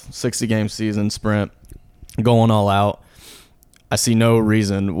health, 60-game season sprint, going all out. I see no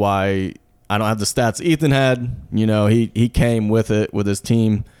reason why I don't have the stats Ethan had. You know, he came with it with his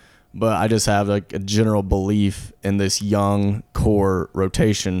team, but I just have like a general belief in this young core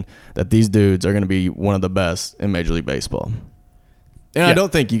rotation that these dudes are going to be one of the best in Major League Baseball. And I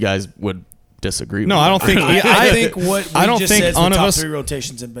don't think you guys would disagree. No, with I don't think. I think what we I don't just think said is the none of top us. 3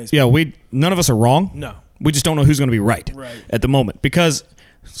 rotations in baseball. Yeah, none of us are wrong. No. We just don't know who's going to be right at the moment. Because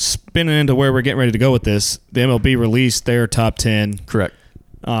spinning into where we're getting ready to go with this, the MLB released their top 10 correct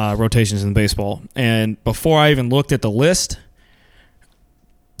rotations in baseball. And before I even looked at the list,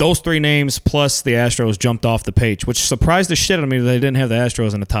 those 3 names plus the Astros jumped off the page, which surprised the shit out of me that they didn't have the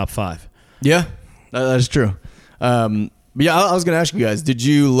Astros in the top 5. Yeah, that is true. But yeah, I was going to ask you guys, did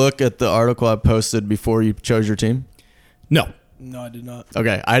you look at the article I posted before you chose your team? No. No, I did not.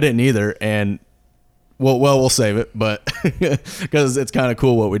 Okay, I didn't either. And we'll save it, but because it's kind of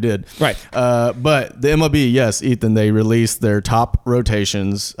cool what we did. Right. But the MLB, yes, Ethan, they released their top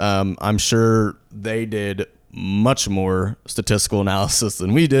rotations. I'm sure they did much more statistical analysis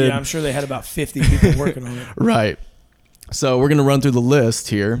than we did. Yeah, I'm sure they had about 50 people working on it. Right. So we're going to run through the list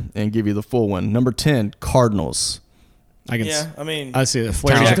here and give you the full one. Number 10, Cardinals. I see it.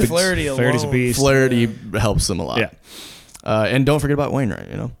 Flaherty's Flaherty's a alone. beast. Flaherty helps them a lot. Yeah. And don't forget about Wainwright,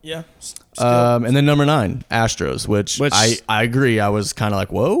 you know. Yeah. And then number 9, Astros, which I agree. I was kind of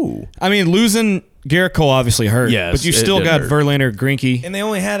like, whoa. I mean, losing Garrett Cole obviously hurt. Yes, but you still did got hurt. Verlander, Greinke. And they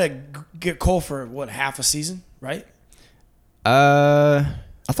only had to get Cole for, half a season, right? I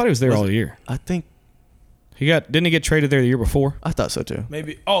thought he was there all year. I think Didn't he get traded there the year before? I thought so too.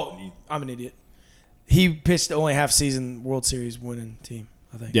 Maybe. Oh, I'm an idiot. He pitched only half season World Series winning team,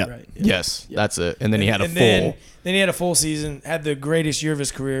 I think. Yeah. Right? Yes, that's it. And then he had a full. Then he had a full season, had the greatest year of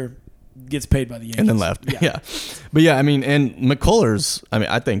his career, gets paid by the Yankees. And then left. Yeah. But yeah, I mean, and McCullers, I mean,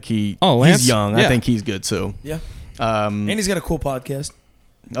 I think he's young. Yeah. I think he's good too. Yeah. And he's got a cool podcast.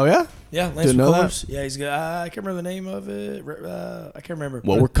 Oh, yeah? Yeah, Lance Didn't know McCullers. Yeah, he's good. I can't remember the name of it. I can't remember.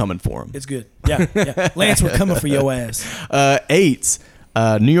 Well, we're coming for him. It's good. Yeah. Lance, we're coming for your ass. 8,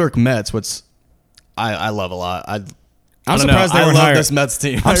 New York Mets, which I love a lot. I'm surprised they weren't I love higher. this Mets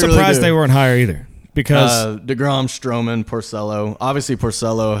team. I'm surprised they weren't higher either. Because DeGrom, Stroman, Porcello. Obviously,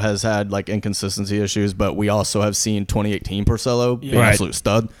 Porcello has had like inconsistency issues, but we also have seen 2018 Porcello be an absolute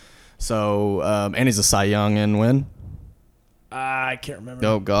stud. So, and he's a Cy Young and win. I can't remember.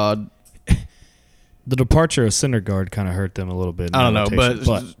 Oh God, the departure of Syndergaard kind of hurt them a little bit. I don't know, but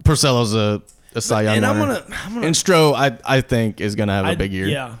Porcello's a Cy Young and winner. And Stroh, I think is gonna have a big year.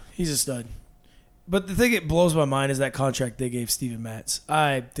 Yeah, he's a stud. But the thing that blows my mind is that contract they gave Steven Matz.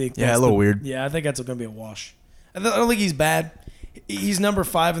 I think a little weird. Yeah, I think that's going to be a wash. I don't think he's bad. He's number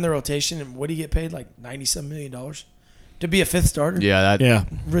 5 in the rotation, and what do you get paid? Like $97 million to be a 5th starter? Yeah,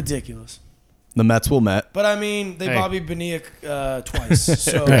 Ridiculous. The Mets will Met. But I mean, they Bobby Bonilla twice,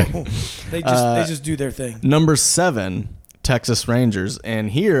 so they just do their thing. Number 7, Texas Rangers, and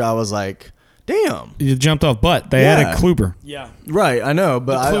here I was like, damn, you jumped off, but they added Kluber. Yeah, right. I know,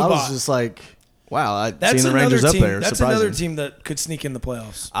 but I was just like, wow, I've seen the Rangers up there. That's surprising. another team that could sneak in the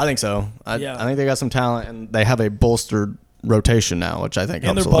playoffs. I think so. I think they got some talent, and they have a bolstered rotation now, which I think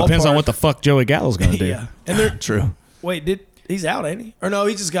helps a lot. Depends on what the fuck Joey Gallo's going to do. Yeah, and they're true. Wait, he's out, ain't he? Or no,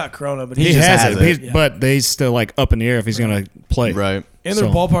 he just got corona, but he just has it. But he's still like up in the air if he's going to play. Right. And their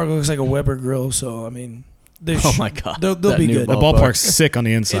ballpark looks like a Weber grill, so I mean, oh my God, they'll be good. The ballpark's sick on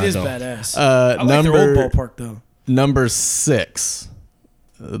the inside. It is though. badass. I like their old ballpark though. Number 6,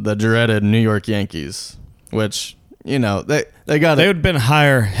 the dreaded New York Yankees, which they got. They would have been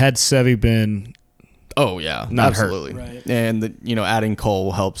higher had Sevy been. Oh yeah, not absolutely. Hurt. Right. And adding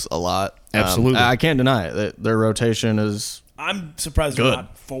Cole helps a lot. Absolutely, I can't deny it. Their rotation is. I'm surprised good. they're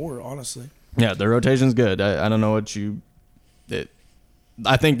not 4, honestly. Yeah, their rotation's good. I don't know what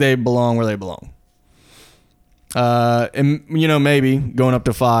I think they belong where they belong. And maybe going up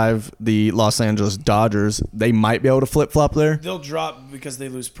to 5, the Los Angeles Dodgers, they might be able to flip flop there. They'll drop because they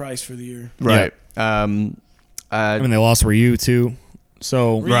lose Price for the year. Right. I mean, they lost Ryu too.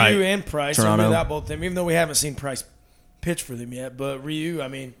 So Ryu right. and Price Toronto. are without both them, even though we haven't seen Price pitch for them yet. But Ryu, I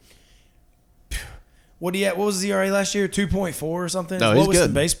mean, What was his ERA last year? 2.4 or something. No, What he's was good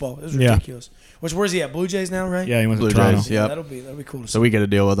in baseball? It was ridiculous. Where's he at? Blue Jays now, right? Yeah, he went Blue to Toronto. Jays, Yeah, yep. that'll be cool to see. So we get to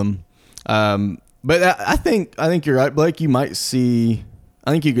deal with him. But I think you're right, Blake. You might see. I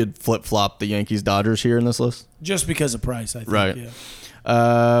think you could flip flop the Yankees Dodgers here in this list. Just because of price, I think. Right.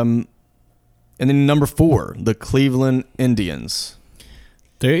 Yeah. And then number 4, the Cleveland Indians.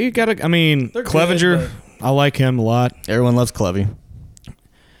 There you got to. I mean, They're Clevenger. good, I like him a lot. Everyone loves Clevy.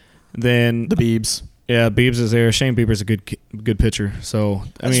 Then The Biebs. yeah, Biebs is there. Shane Bieber's a good pitcher. So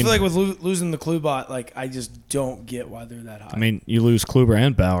I just feel like with losing the Klubot, like I just don't get why they're that high. I mean, you lose Kluber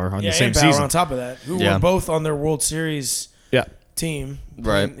and Bauer on the same and Bauer season. on top of that, who Yeah. were both on their World Series Yeah. team,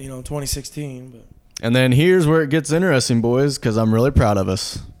 Right. in, 2016. But And then here's where it gets interesting, boys, because I'm really proud of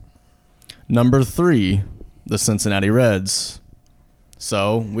us. Number 3, the Cincinnati Reds.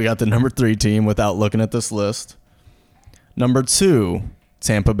 So we got the number 3 team without looking at this list. Number 2,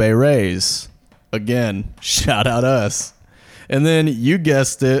 Tampa Bay Rays. Again, shout out us. And then you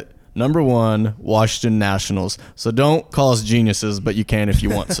guessed it, number 1, Washington Nationals. So don't call us geniuses, but you can if you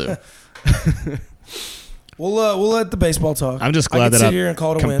want to. we'll let the baseball talk. I'm just I glad could that sit I here and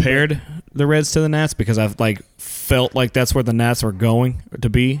call it a win, compared the Reds to the Nats because I've felt like that's where the Nats are going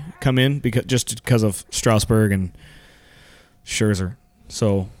to come in because of Strasburg and Scherzer.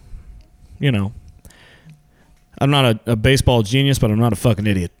 So, I'm not a baseball genius, but I'm not a fucking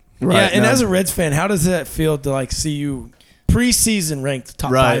idiot. but- yeah. And as a Reds fan, how does that feel to see you preseason ranked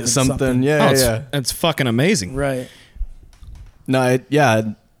top 5? right, in something, yeah. It's fucking amazing. Right. No,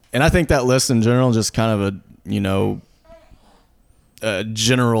 and I think that list in general, just kind of a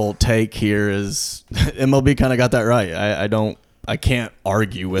general take here is MLB kind of got that right. I can't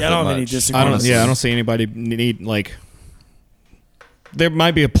argue with I it don't have much. any disagreements. I don't see anybody need there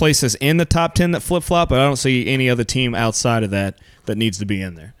might be a places in the top 10 that flip flop, but I don't see any other team outside of that needs to be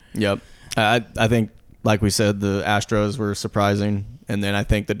in there. Yep. I think, like we said, the Astros were surprising, and then I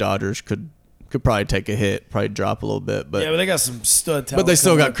think the Dodgers could probably take a hit, probably drop a little bit, but But they got some stud talent. but they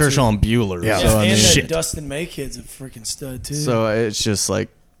still coming got up, too. Kershaw and Bueller. Yeah. So, I and mean, that Dustin May kid's a freaking stud too. so it's just like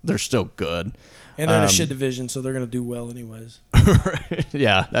they're still good. And they're in a shit division, so they're gonna do well anyways.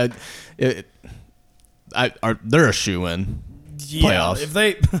 Yeah, they're a shoe-in. Yeah, Playoffs. if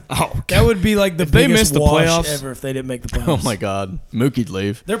they, Oh, that would be like the If they biggest missed the wash playoffs- ever if they didn't make the playoffs. Oh my God, Mookie'd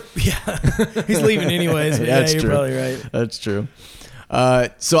leave. He's leaving anyways. But That's you're true. probably right. That's true.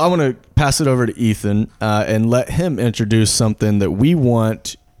 So I want to pass it over to Ethan and let him introduce something that we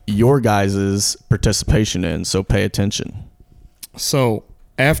want your guys' participation in. So pay attention. So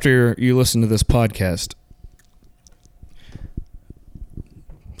after you listen to this podcast,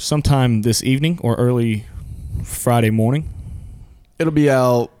 sometime this evening or early Friday morning, It'll be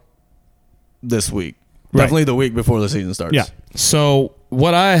out this week. Right. Definitely the week before the season starts. yeah. So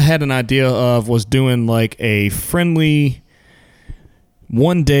what I had an idea of was doing like a friendly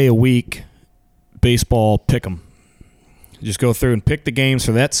 1 day a week baseball pick 'em. Just go through and pick the games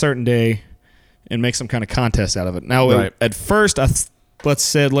for that certain day and make some kind of contest out of it. Now, Right. at first,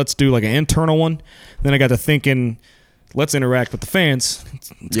 let's do like an internal one. Then I got to thinking, let's interact with the fans.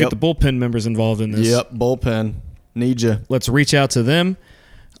 Let's Yep. get the bullpen members involved in this. Yep. Bullpen. Need you. Let's reach out to them.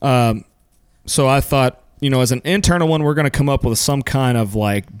 So I thought, as an internal one, we're going to come up with some kind of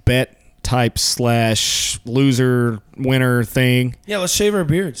like bet type / loser winner thing. Yeah, let's shave our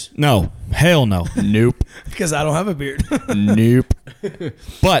beards No, hell no. Nope. because I don't have a beard. Nope.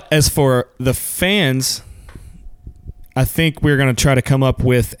 But as for the fans, I think we're going to try to come up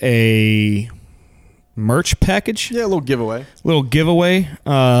with a merch package, Yeah, a little giveaway. little giveaway.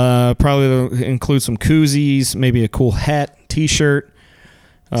 Probably include some koozies, maybe a cool hat, T-shirt,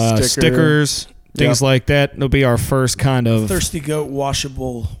 Sticker. stickers, things Yep. like that. It'll be our first kind of Thirsty Goat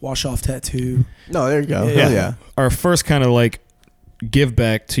washable wash-off tattoo. No, there you go. Yeah. Hell yeah. our first kind of like give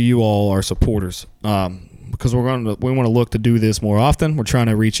back to you all, our supporters, because we want to look to do this more often. We're trying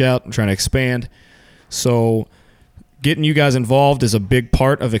to reach out and trying to expand. So getting you guys involved is a big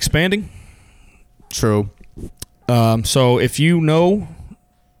part of expanding. True. So if you know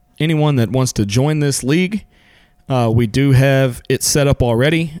anyone that wants to join this league, we do have it set up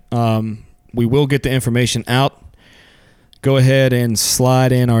already. We will get the information out. Go ahead and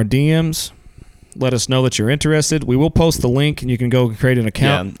slide in our DMs. Let us know that you're interested. We will post the link, and you can go create an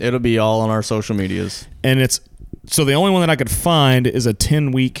account. Yeah, it'll be all on our social medias. And so the only one that I could find is a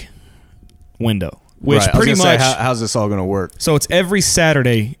 10-week window, which Right, I was pretty gonna say, much. how's this all going to work? So it's every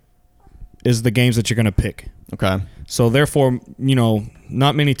Saturday is the games that you're going to pick. Okay. So therefore,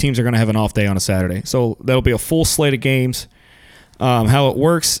 not many teams are going to have an off day on a Saturday. So that'll be a full slate of games. How it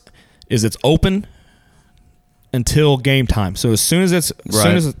works is it's open until game time. So as soon as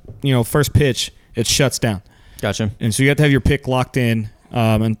first pitch, it shuts down. Gotcha. And so you have to have your pick locked in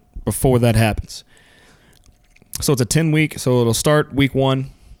and before that happens. So it's a 10-week, so it'll start week 1,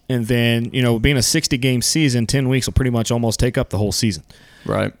 and then, being a 60-game season, 10 weeks will pretty much almost take up the whole season.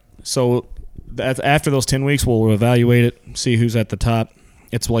 Right. So after those 10 weeks, we'll evaluate it, see who's at the top.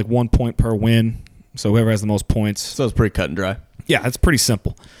 It's like 1 point per win, so whoever has the most points. So it's pretty cut and dry. Yeah, it's pretty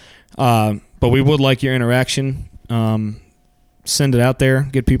simple. But we would like your interaction. Send it out there,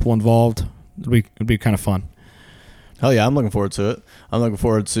 get people involved. It'd be kind of fun. Hell yeah, I'm looking forward to it. I'm looking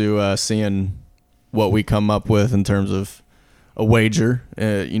forward to seeing what we come up with in terms of a wager,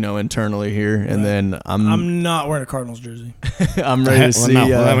 internally here, and then I'm not wearing a Cardinals jersey. I'm ready to see.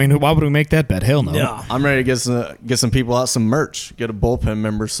 Why would we make that bet? Hell no. No. I'm ready to get some people out some merch. Get a bullpen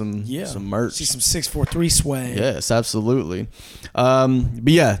member some merch. See some 643 swag. Yes, absolutely. But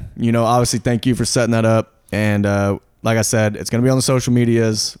yeah, obviously, thank you for setting that up. And like I said, it's going to be on the social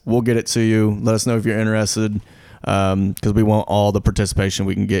medias. We'll get it to you. Let us know if you're interested, because we want all the participation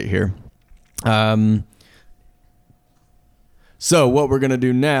we can get here. So what we're going to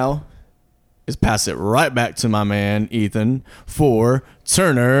do now is pass it right back to my man, Ethan, for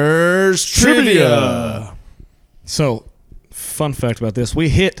Turner's Trivia. So, fun fact about this. We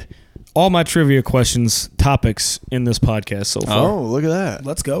hit all my trivia questions, topics in this podcast so far. Oh, look at that.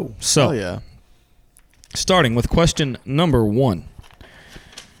 Let's go. So, oh, yeah. Starting with question number 1.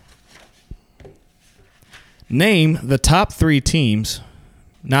 Name the top 3 teams,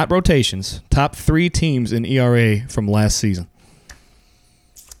 not rotations, top 3 teams in ERA from last season.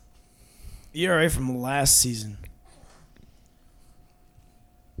 ERA from last season.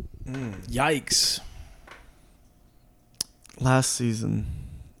 Yikes. Last season.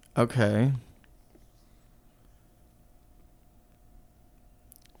 Okay.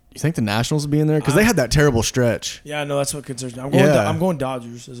 You think the Nationals will be in there? Because they had that terrible stretch. Yeah, I know that's what concerns me. I'm going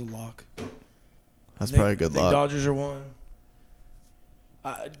Dodgers as a lock. That's probably a good lock. Dodgers are one.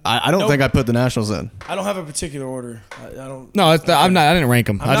 I don't think I put the Nationals in. I don't have a particular order. I don't. No, I'm not. I didn't rank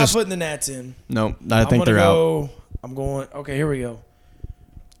them. I'm not putting the Nats in. No, I think they're out. I'm going. Okay, here we go.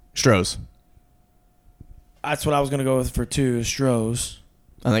 Stros. That's what I was going to go with for 2. Is Stros.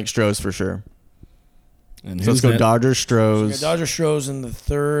 I think Stros for sure. And so let's go Dodgers, Stros. So Dodgers, Stros in the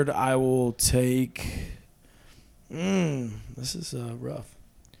 3rd. I will take. This is rough.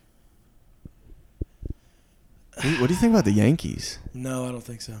 What do you think about the Yankees? No, I don't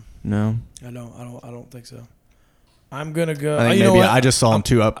think so. No, I don't think so. I'm gonna go. I think maybe I just saw them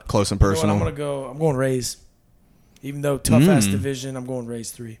too up close and personal. I'm going Rays. Even though tough ass division, I'm going Rays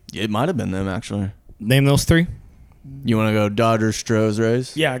 3. It might have been them actually. Name those 3. You want to go Dodgers, Stros,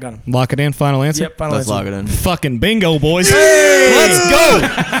 Rays? Yeah, I got them. Lock it in. Final answer. Yep, final Let's answer. lock it in. Fucking bingo, boys. Hey! Let's go.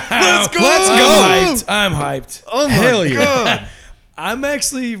 Let's go. Let's go. I'm hyped. Oh my Hell yeah. God. I'm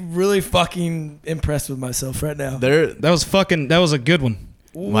actually really fucking impressed with myself right now. That was a good one.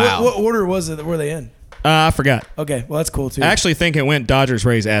 Wow. What order was it? Were they in? I forgot. Okay, well that's cool too. I actually think it went Dodgers,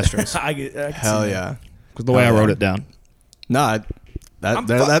 Rays, Astros. I can Hell see yeah. Because the way I wrote it down. Nah,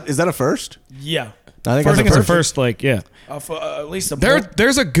 is that a first? that. Yeah. I think I think it's a a first, At least a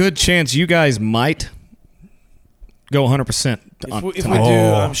There's a good chance you guys might go 100%. If we do,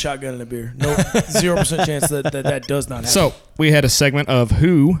 I'm shotgunning a beer. No, 0% chance that does not happen. So we had a segment of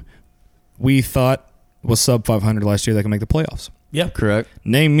who we thought was sub 500 last year that can make the playoffs. Yeah, correct.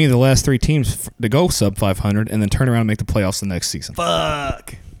 Name me the last 3 teams to go sub 500 and then turn around and make the playoffs the next season.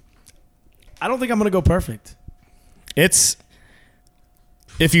 Fuck. I don't think I'm gonna go perfect. It's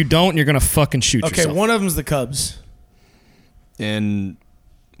if you don't, you're gonna fucking shoot yourself. Okay, one of them's the Cubs. And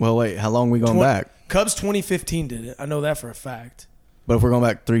well, wait, how long are we going back? Cubs 2015 did it. I know that for a fact. But if we're going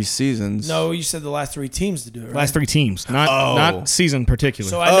back 3 seasons, No, you said the last 3 teams to do it. Right? Last 3 teams, not season particular.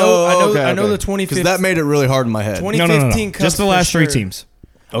 So I know the 2015. because that made it really hard in my head. 2015 no. Cubs Just the for last 3 sure. teams.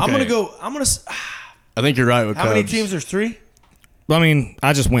 Okay. I'm gonna. I think you're right with How Cubs. many teams? There's 3. I mean,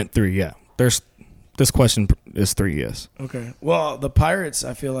 I just went 3. Yeah, this question is 3. Yes. Okay. Well, the Pirates,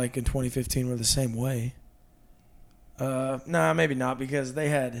 I feel like in 2015 were the same way. Nah, maybe not because they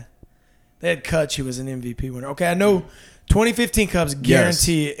had Kutch, who was an MVP winner. Okay, I know 2015 Cubs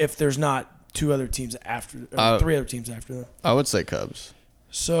guarantee if there's not 2 other teams after, 3 other teams after them. I would say Cubs.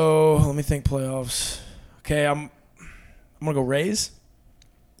 So let me think playoffs. Okay, I'm gonna go Rays.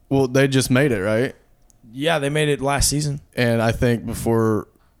 Well, they just made it, right? Yeah, they made it last season. And I think I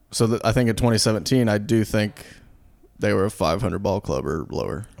think in 2017, I do think they were a 500 ball club or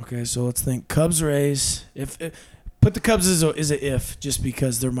lower. Okay, so let's think Cubs, Rays. If put the Cubs as a if, just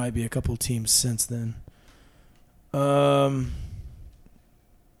because there might be a couple teams since then.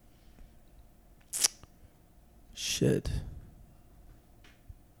 Shit.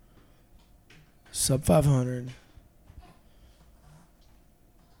 Sub 500.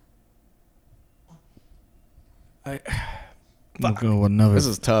 We'll go with another. This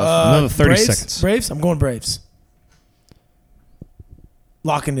is tough. Another 30 Braves? seconds. Braves? I'm going Braves.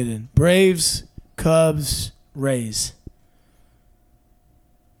 Locking it in. Braves, Cubs, Rays.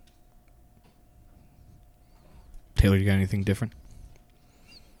 Taylor, you got anything different?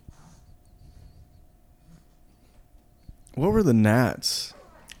 What were the Nats?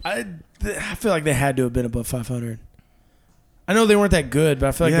 I feel like they had to have been above 500. I know they weren't that good, but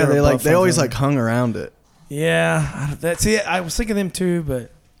I feel like Yeah, they were above they always 500. hung around it. Yeah, I was thinking them too,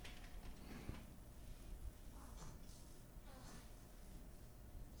 but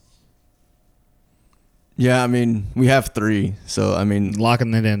Yeah, I mean, we have 3, so I mean,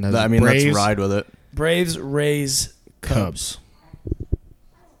 Locking it in. let's ride with it. Braves, Rays, Cubs.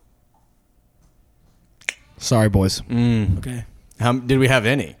 Sorry, boys. Okay, How did we have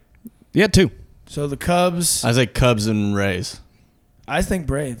any? Yeah, 2. so the Cubs. I say Cubs and Rays. I think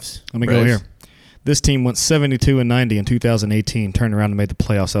Braves. Let me go Braves. here. This team went 72-90 in 2018, turned around and made the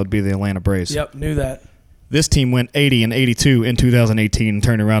playoffs. That would be the Atlanta Braves. Yep, knew that. This team went 80-82 in 2018 and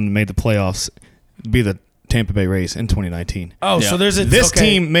turned around and made the playoffs. It'd be the Tampa Bay Rays in 2019. Oh, Yeah. so there's a This okay.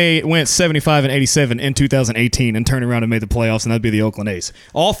 team went 75-87 in 2018 and turned around and made the playoffs, and that'd be the Oakland A's.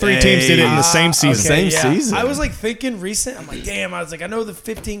 All 3 teams did it in the same season. Same season. I was like thinking recent. I'm like, damn. I was like, I know the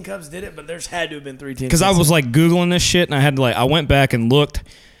 15 Cubs did it, but there's had to have been 3 teams. Because I was like Googling this shit, and I went back and looked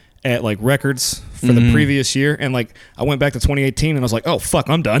at like records for the previous year, and like I went back to 2018, and I was like, oh fuck,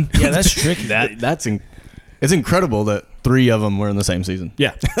 I'm done. Yeah, that's tricky. It's incredible that 3 of them were in the same season.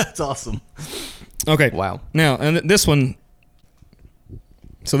 Yeah. That's awesome. Okay. Wow. Now, and this one.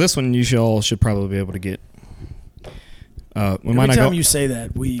 So this one you all should probably be able to get. We Every might not time go. you say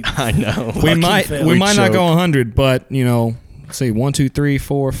that, we I know. we might fail. we We might not choke. go 100, but you know, let's see, 1, 2, 3,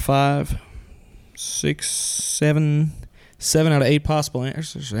 4, 5, 6, 7 out of 8 possible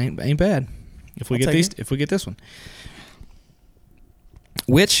answers ain't bad. If we I'll get take these, it. if we get this one,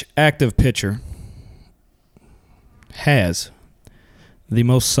 which active pitcher has the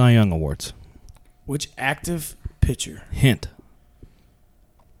most Cy Young awards? which active pitcher? Hint.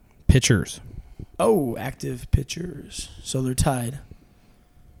 Pitchers. Oh, active pitchers. So they're tied.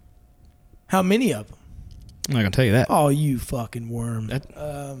 How many of them? I'm not gonna tell you that. Oh, you fucking worm. That'd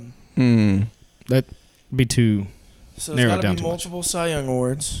be too. So narrow there's it got down to be too much. multiple Cy Young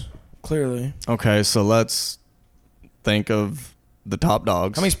awards. Clearly. Okay, so let's think of the top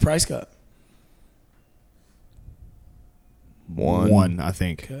dogs. How many's Price got? One. I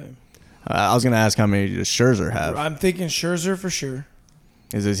think. Okay. I was gonna ask how many does Scherzer have? I'm thinking Scherzer for sure.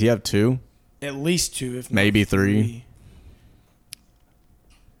 Does he have 2? At least 2, if not Maybe 3.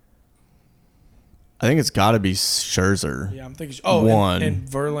 I think it's got to be Scherzer. Yeah, I'm thinking. Oh, One. and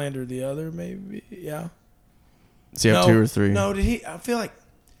Verlander the other, maybe. Yeah. Does he have 2 or 3? No, did he? I feel like.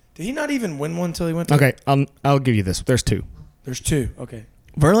 Did he not even win one until he went to. Okay, I'll give you this. There's 2. There's 2. Okay.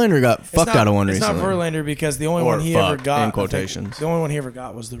 Verlander got It's fucked not- out of one It's recently. not Verlander because the only Or one he ever fucked, got. in I think, quotations. the only one he ever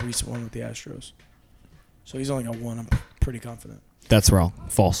got was the recent one with the Astros. So he's only got 1. I'm pretty confident. That's wrong.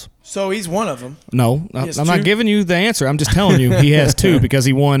 False. So he's one of them. No, I'm has not 2? giving you the answer. I'm just telling you he has 2 because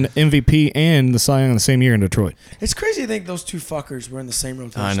he won MVP and the Cy Young the same year in Detroit. It's crazy to think those 2 fuckers were in the same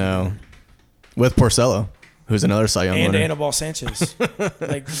rotation. I know. With Porcello, who's another Cy Young And winner. Anibal Sanchez.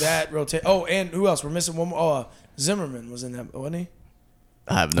 Like that rotate. Oh, and who else? We're missing one more. Oh, Zimmerman was in that, wasn't he?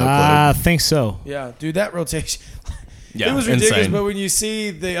 I have no I clue. think so. Yeah, dude, that rotation. Yeah, it was ridiculous, insane. but when you see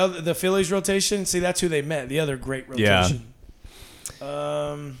the Phillies rotation, see that's who they met. The other great Yeah. rotation.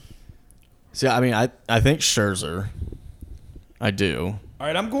 See, I mean, I think Scherzer. I do. All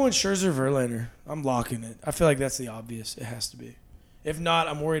right, I'm going Scherzer Verlander. I'm locking it. I feel like that's the obvious. It has to be. If not,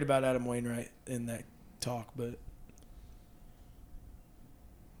 I'm worried about Adam Wainwright in that talk. But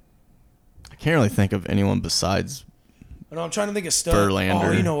I can't really think of anyone besides. no, I'm trying to think of stuff. Verlander.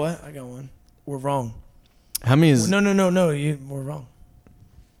 Oh, you know what? I got one. We're wrong. How many is? No. We're wrong.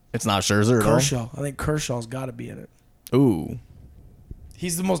 It's not Scherzer at Kershaw. I think Kershaw's got to be in it. all. Ooh.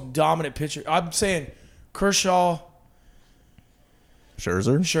 He's the most dominant pitcher. I'm saying Kershaw,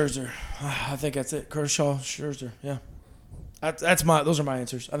 Scherzer? Scherzer. I think that's it. Kershaw, Scherzer. Yeah. That's my. Those are my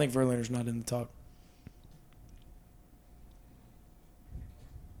answers. I think Verlander's not in the talk.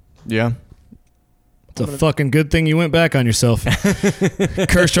 Yeah. It's a fucking good thing you went back on yourself.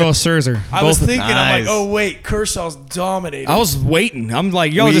 Kershaw, Scherzer. I was both- thinking. I'm Nice. like, oh wait, Kershaw's dominating. I was waiting. I'm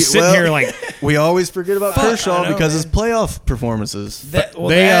like, y'all We- just sitting well- here like, We always forget about Fuck, Kershaw I know, because man. his playoff performances. That, well,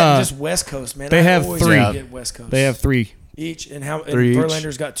 They, that uh, just West Coast, man. they I have always 3. forget West Coast. they have 3. each, and how? And 3 each.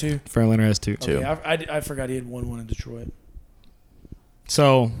 Verlander's got 2. Verlander has 2. Two. Okay, I forgot he had 1 in Detroit.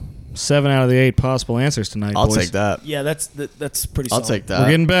 So, 7 out of the 8 possible answers tonight, I'll boys. take that. Yeah, that's pretty I'll solid. take that.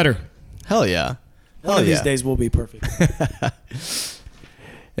 We're getting better. Hell yeah. One of these days will be perfect.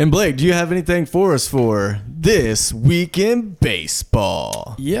 And Blake, do you have anything for us for this week in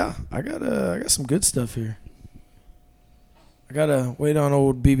baseball? Yeah, I got some good stuff here. I gotta wait on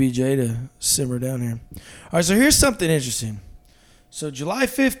old BBJ to simmer down here. All right, so here's something interesting. So July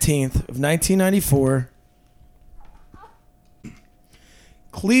 15th of 1994,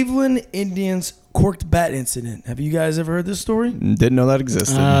 Cleveland Indians corked bat incident. Have you guys ever heard this story? Didn't know that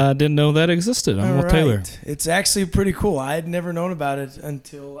existed. I didn't know that existed. I'm All with Taylor. right. It's actually pretty cool. I had never known about it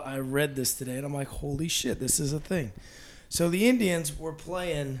until I read this today, and I'm like, holy shit, this is a thing. So the Indians were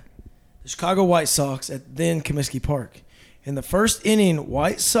playing the Chicago White Sox at then Comiskey Park. In the first inning,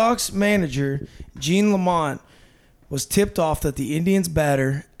 White Sox manager Gene Lamont was tipped off that the Indians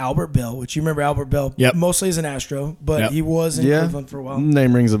batter, Albert Bell, which you remember Albert Bell mostly as an Astro, but he was in Cleveland for a while.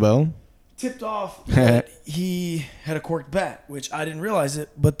 Name rings a bell. Tipped off that he had a corked bat, which I didn't realize it,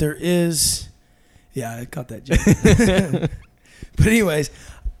 but there is. Yeah, I caught that joke. But anyways,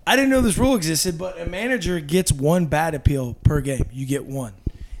 I didn't know this rule existed, but a manager gets one bat appeal per game. You get one.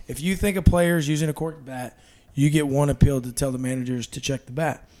 If you think a player is using a corked bat, you get one appeal to tell the managers to check the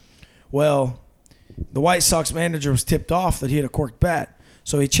bat. Well, the White Sox manager was tipped off that he had a corked bat,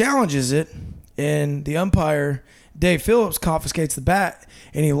 so he challenges it, and the umpire, Dave Phillips, confiscates the bat,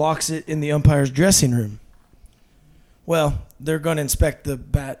 and he locks it in the umpire's dressing room. Well, they're going to inspect the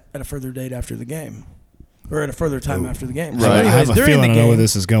bat at a further date after the game, or at a further time after the game. Right. So I anyways, have a feeling I know where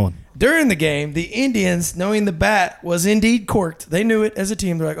this is going. during the game, the Indians, knowing the bat was indeed corked, they knew it as a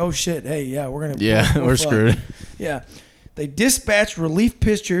team. They're like, oh, shit, hey, yeah, we're going to... Yeah, we're screwed. Yeah. They dispatched relief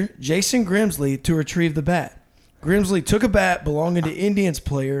pitcher Jason Grimsley to retrieve the bat. Grimsley took a bat belonging to Indians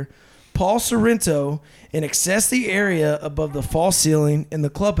player Paul Sorrento and accessed the area above the false ceiling in the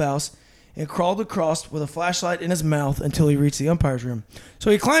clubhouse and crawled across with a flashlight in his mouth until he reached the umpire's room.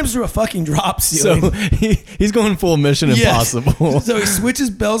 So he climbs through a fucking drop ceiling. So he's going full Mission Impossible. So he switches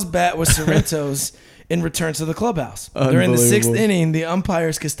Bell's bat with Sorrento's and returns to the clubhouse. During the sixth inning, the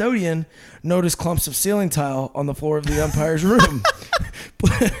umpire's custodian noticed clumps of ceiling tile on the floor of the umpire's room,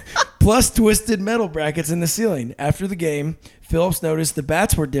 plus twisted metal brackets in the ceiling. After the game, Phillips noticed the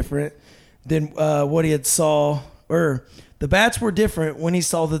bats were different than what he had saw, or the bats were different when he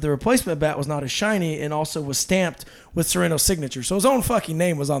saw that the replacement bat was not as shiny and also was stamped with Sorrento's signature. So his own fucking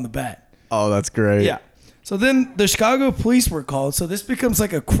name was on the bat. Oh, that's great. Yeah. So then the Chicago police were called. So this becomes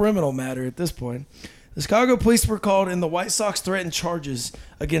like a criminal matter at this point. The Chicago police were called and the White Sox threatened charges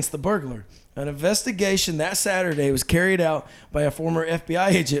against the burglar. An investigation that Saturday was carried out by a former FBI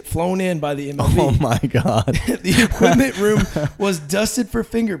agent flown in by the MLB. Oh, my God. The equipment room was dusted for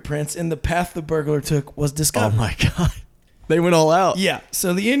fingerprints and the path the burglar took was discovered. Oh, my God. They went all out. Yeah.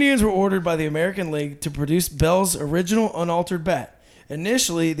 So the Indians were ordered by the American League to produce Bell's original unaltered bat.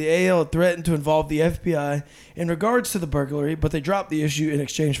 Initially, the AL had threatened to involve the FBI in regards to the burglary, but they dropped the issue in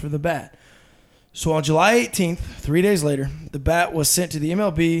exchange for the bat. So on July 18th, 3 days later, the bat was sent to the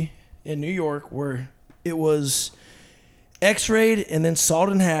MLB in New York, where it was x-rayed and then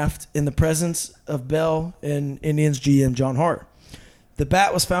sawed in half in the presence of Bell and Indians GM John Hart. The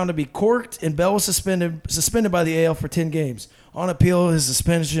bat was found to be corked, and Bell was suspended by the AL for 10 games. On appeal, his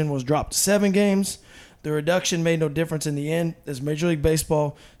suspension was dropped to 7 games. The reduction made no difference in the end, as Major League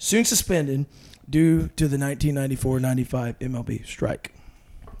Baseball soon suspended due to the 1994-95 MLB strike.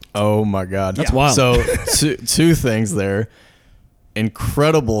 Oh, my God. That's wild. So two things there.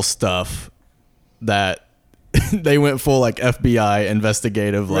 Incredible stuff that they went full like FBI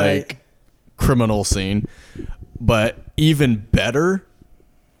investigative, like criminal scene. But even better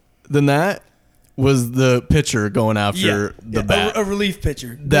than that was the pitcher going after the bat. A relief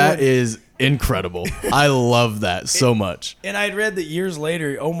pitcher. That is incredible. I love that so much. And I had read that years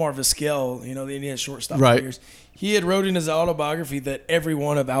later, Omar Vizquel, the Indian shortstop for Right. years, he had wrote in his autobiography that every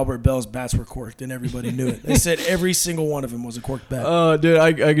one of Albert Bell's bats were corked, and everybody knew it. They said every single one of them was a corked bat. Oh, dude,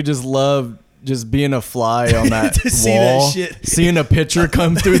 I could just love just being a fly on that To see wall, that shit. seeing a pitcher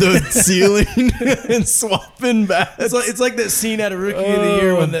come through the ceiling and swapping bats. It's like that scene out of Rookie of the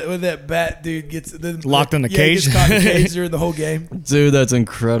Year when that bat dude gets Locked in the Gets cage? caught in the cage during the whole game. Dude, that's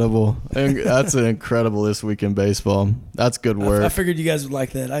incredible. And that's an incredible this week in baseball. That's good work. I figured you guys would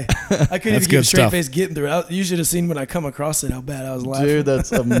like that. I couldn't even That's get a good straight stuff. face getting through it. You should have seen when I come across it how bad I was laughing. Dude,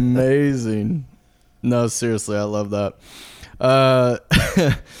 that's amazing. No, seriously, I love that.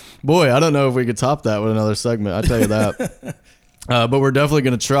 Boy, I don't know if we could top that with another segment. I tell you that. But we're definitely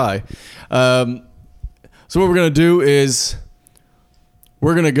going to try. So what we're going to do is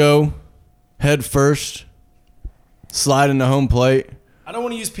we're going to go head first, slide into home plate. I don't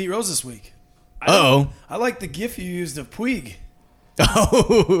want to use Pete Rose this week. Uh-oh. I like the GIF you used of Puig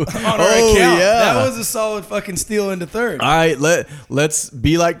Oh, on our account. yeah. That was a solid fucking steal into third. All right, let's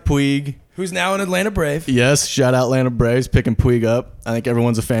be like Puig. Who's now an Atlanta Brave. Yes, shout out Atlanta Braves picking Puig up. I think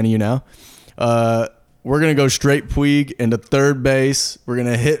everyone's a fan of you now. We're going to go straight Puig into third base. We're going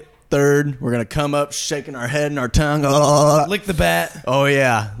to hit third. We're going to come up shaking our head and our tongue. Lick the bat. Oh,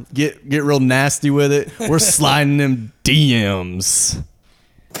 yeah. Get real nasty with it. We're sliding them DMs.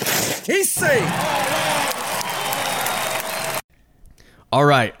 He's safe. All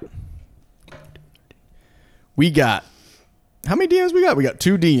right. We got, how many DMs we got? We got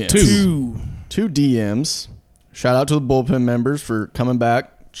 2 DMs. Two DMs. Shout out to the bullpen members for coming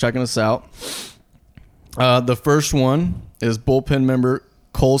back, checking us out. The first one is bullpen member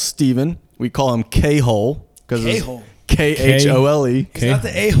Cole Steven. We call him K-Hole. K-Hole. K-H-O-L-E. He's not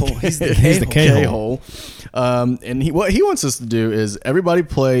the A-hole. He's the He's the K-hole. K-hole. And what he wants us to do is everybody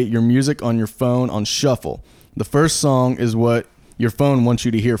play your music on your phone on shuffle. The first song is what your phone wants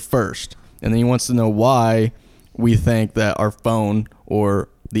you to hear first. And then he wants to know why we think that our phone or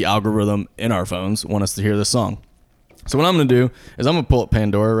the algorithm in our phones want us to hear this song. So what I'm going to do is I'm going to pull up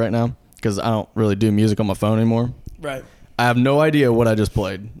Pandora right now because I don't really do music on my phone anymore. Right. I have no idea what I just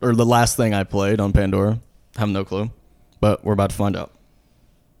played or the last thing I played on Pandora. I have no clue, but we're about to find out.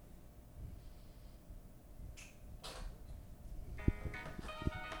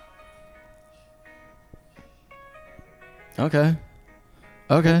 Okay.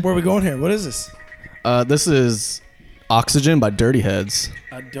 Where are we going here? What is this? This is Oxygen by Dirty Heads.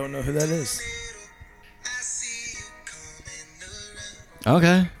 I don't know who that is.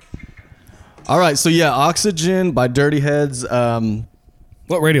 Okay. All right. So yeah, Oxygen by Dirty Heads.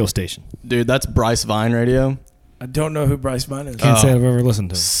 What radio station? Dude, that's Bryce Vine Radio. I don't know who Bryce Vine is. Can't say I've ever listened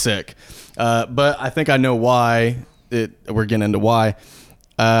to it. Sick. But I think I know why. We're getting into why.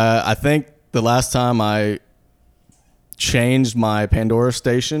 I think the last time I changed my Pandora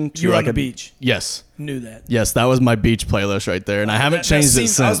station to You were like on the a beach. Yes. Knew that. Yes, that was my beach playlist right there, and I haven't changed it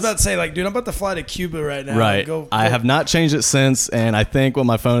since. I was about to say, like, dude, I'm about to fly to Cuba right now. Right. I have not changed it since, and I think what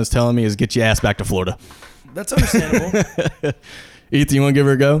my phone is telling me is get your ass back to Florida. That's understandable. Ethan, you want to give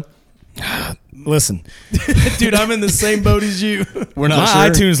her a go? Listen, Dude, I'm in the same boat as you. We're not my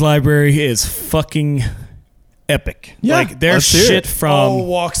sure. iTunes library is fucking epic. Yeah, like there's let's hear shit it. from All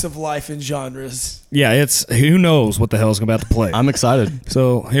walks of life and genres. yeah. It's who knows what the hell's about to play. I'm excited.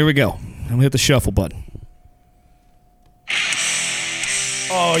 So here we go. I'm gonna hit the shuffle button.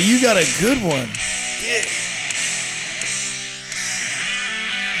 Oh, you got a good one.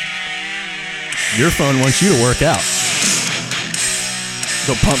 Your phone wants you to work out.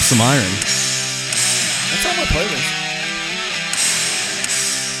 Go pump some iron. That's on my playlist.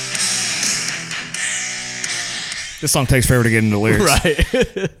 This song takes forever to get into the lyrics.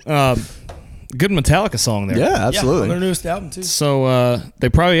 Right. Good Metallica song there. Yeah, Yeah, on absolutely. their newest album, too. So they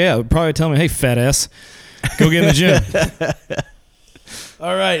would probably tell me, hey, fat ass, go get in the gym.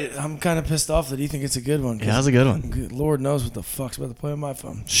 All right. I'm kind of pissed off that you think it's a good one. 'cause Yeah, that's a good one. good Lord knows what the fuck's about to play on my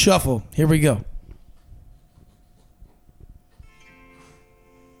phone. Shuffle. Here we go.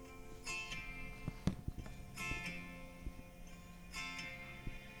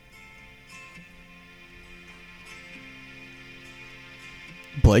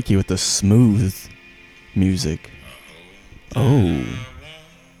 Blakey with the smooth music. Oh.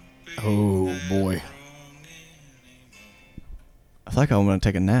 Oh boy. I feel like I want to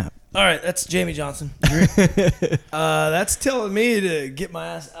take a nap. All right, that's Jamie Johnson. That's telling me to get my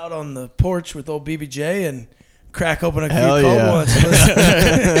ass out on the porch with old BBJ and crack open a few Hell cold yeah. ones.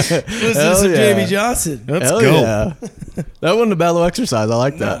 Listen to Hell some yeah. Jamie Johnson. Let's Hell go. yeah. That wasn't a bad little exercise. I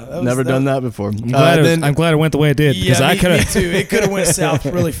like that. that was- Never done that before. I'm glad, I'm glad it went the way it did because Yeah, I me could have. too. It could have went south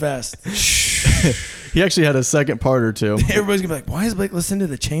really fast. he actually had a second part or two. Everybody's gonna be like, "Why is Blake listening to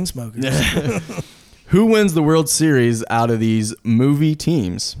the Chainsmokers?" Who wins the World Series out of these movie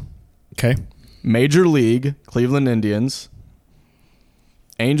teams? Okay. Major League, Cleveland Indians.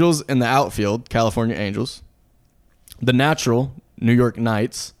 Angels in the outfield, California Angels. The Natural, New York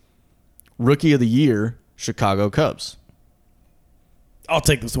Knights. Rookie of the Year, Chicago Cubs. I'll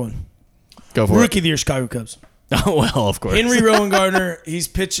take this one. Go for Rookie of the Year, Chicago Cubs. it. Oh, well, of course. Henry Rowan Gardner. He's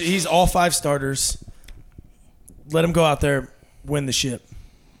pitching. He's all 5 starters. Let him go out there, win the ship.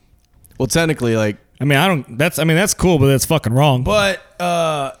 Well, technically, like, I mean, that's cool, but that's fucking wrong. But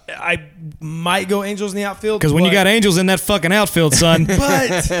I might go Angels in the outfield Because when you but- got Angels in that fucking outfield, son.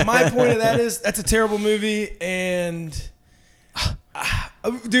 But my point of that is that's a terrible movie, and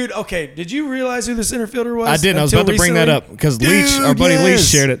Dude, okay. Did you realize who the center fielder was? I didn't. I was about to bring that up because Leach, our buddy Leach,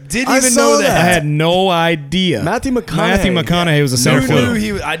 shared it. Didn't even know that. I had no idea. Matthew McConaughey was the center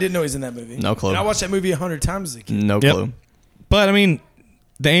fielder. I didn't know he was in that movie. No clue. And I watched that movie 100 times as a kid. No clue. But I mean,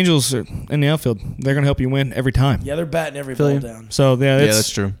 the Angels are in the outfield. They're going to help you win every time. Yeah, they're batting every ball down. So that's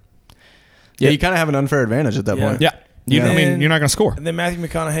true. Yeah, you kind of have an unfair advantage at that point. Yeah. I mean, you're not going to score. And then Matthew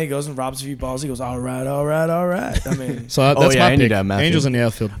McConaughey goes and robs a few balls. He goes, all right. I mean, so that's my pick. Matthew. Angels in the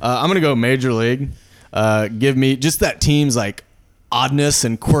outfield. I'm going to go Major League. Give me just that team's like oddness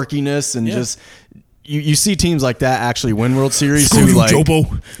and quirkiness and just you see teams like that actually win World Series. Screw you, like,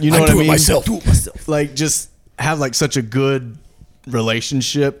 Jobo. You know what I mean? Do it myself. Like just have like such a good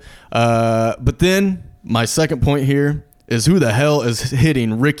relationship. But then my second point here is who the hell is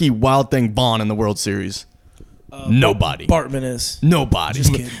hitting Ricky Wild Thing Bond in the World Series? Nobody. Bartman is. Nobody.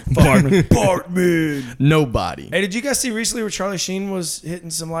 Just kidding. Bartman. Nobody. Hey, did you guys see recently where Charlie Sheen was hitting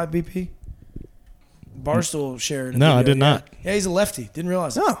some live BP? Barstool shared. No, I did not. Yeah, he's a lefty. Didn't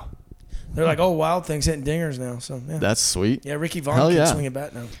realize it. Oh. They're like, Wild Thing's hitting dingers now. So yeah. That's sweet. Yeah, Ricky Vaughn can swing a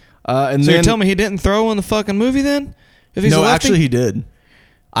bat now. And so then, you're telling me he didn't throw in the fucking movie then? If he's no, a lefty? actually he did.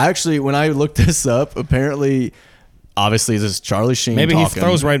 When I looked this up, apparently, obviously this is Charlie Sheen Maybe talking. he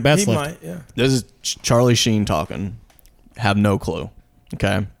throws right bats He left. might, yeah. This is Charlie Sheen talking. Have no clue.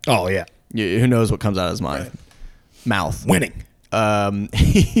 Okay? Oh, yeah. Who knows what comes out of his mouth. Winning.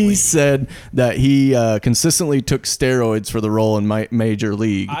 He said that he consistently took steroids for the role in Major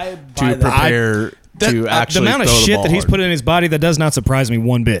League I to buy that. prepare to actually the amount of throw the shit ball that he's hard. put in his body, that does not surprise me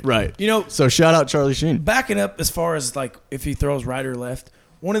one bit. Right. You know, So shout out Charlie Sheen. backing up as far as like if he throws right or left,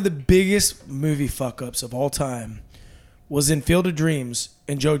 one of the biggest movie fuck ups of all time was in Field of Dreams,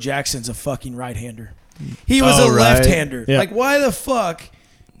 and Joe Jackson's a fucking right-hander. He was a right. left-hander. Yeah. Like, why the fuck?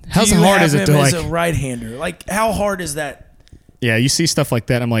 How do you hard have is it him to as like? a right-hander? Like, how hard is that? Yeah, you see stuff like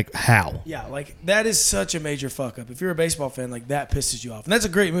that. I'm like, how? Yeah, like that is such a major fuck up. If you're a baseball fan, like that pisses you off. And that's a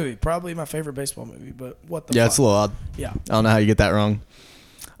great movie, probably my favorite baseball movie. But what the? Yeah, fuck? it's a little odd. Yeah. I don't know how you get that wrong.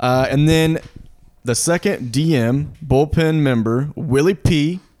 And then the second DM bullpen member, Willie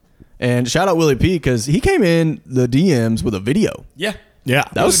P. And shout out Willie P. because he came in the DMs with a video. Yeah. Yeah,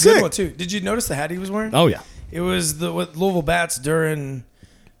 That was a good sick. one too. Did you notice the hat he was wearing? Oh yeah. It was the Louisville Bats during.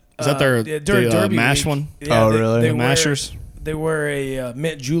 Is that their during the, Derby mash week. one? Yeah, Oh, really? The mashers. They wear a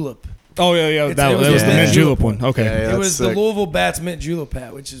mint julep. Oh yeah. It That was was the the mint julep julep one. Okay. Yeah, It that's was sick. the Louisville Bats mint julep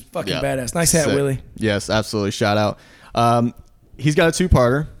hat, which is fucking Yeah. badass. Nice hat, Sick. Willie. Yes, absolutely. Shout out. He's got a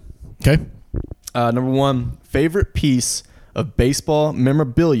two-parter. Okay. Number one, favorite piece of baseball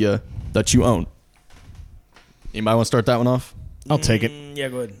memorabilia that you own. Anybody want to start that one off? I'll take it. Yeah,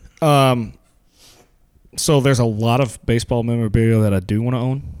 go ahead. So there's a lot of baseball memorabilia that I do want to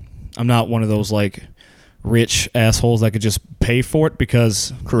own. I'm not one of those like rich assholes that could just pay for it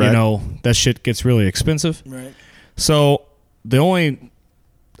because Correct. that shit gets really expensive. Right. So the only,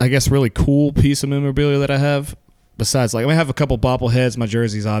 I guess, really cool piece of memorabilia that I have, besides I have a couple bobbleheads, my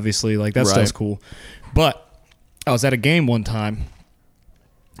jerseys, obviously, like that Right. stuff's cool. But I was at a game one time,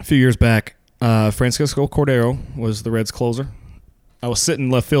 a few years back. Francisco Cordero was the Reds closer. I was sitting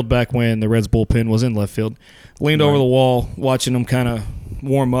left field back when the Reds bullpen was in left field. Leaned over the wall, watching him kind of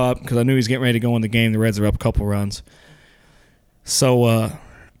warm up because I knew he was getting ready to go in the game. The Reds are up a couple runs. So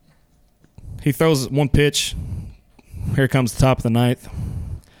he throws one pitch. Here comes the top of the ninth.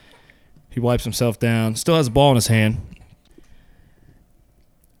 He wipes himself down. Still has the ball in his hand.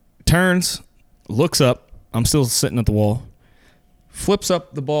 Turns, looks up. I'm still sitting at the wall. Flips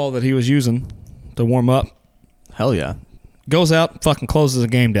up the ball that he was using to warm up. Hell yeah. Goes out, fucking closes the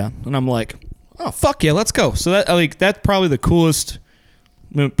game down. And I'm like, oh, fuck yeah, let's go. So that's probably the coolest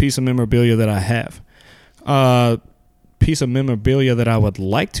piece of memorabilia that I have. Piece of memorabilia that I would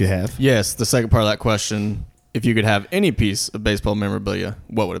like to have. Yes, the second part of that question, if you could have any piece of baseball memorabilia,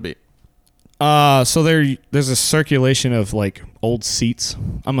 what would it be? So there's a circulation of like old seats.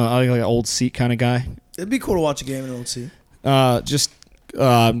 I like an old seat kind of guy. It'd be cool to watch a game in an old seat. Just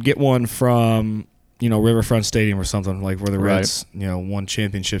get one from Riverfront Stadium or something, like where the Right. Reds won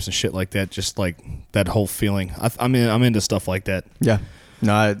championships and shit like that. Just like that whole feeling. I'm into stuff like that. Yeah.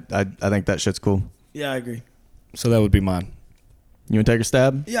 No, I think that shit's cool. Yeah, I agree. So that would be mine. You want to take a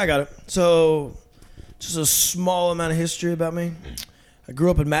stab? Yeah, I got it. So, just a small amount of history about me. I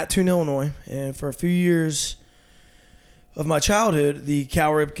grew up in Mattoon, Illinois, and for a few years of my childhood, the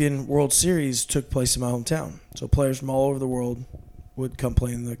Cal Ripken World Series took place in my hometown. So players from all over the world would come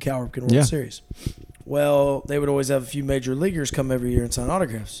play in the Cal Ripken World Series. Well, they would always have a few major leaguers come every year and sign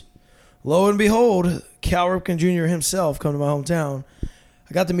autographs. Lo and behold, Cal Ripken Jr. himself come to my hometown.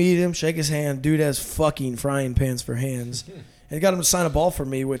 I got to meet him, shake his hand. Dude has fucking frying pans for hands. and got him to sign a ball for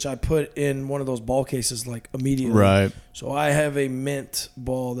me, which I put in one of those ball cases like immediately. Right. So I have a mint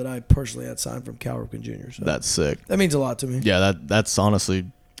ball that I personally had signed from Cal Ripken Jr. So That's sick. that means a lot to me. Yeah, that's honestly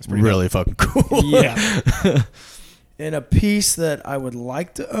really fucking cool. Yeah. And a piece that I would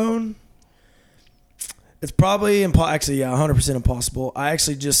like to own, it's probably actually, 100% impossible. I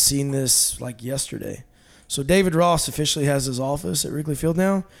actually just seen this like yesterday. So David Ross officially has his office at Wrigley Field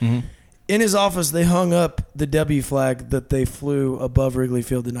now. Mm-hmm. In his office, they hung up the W flag that they flew above Wrigley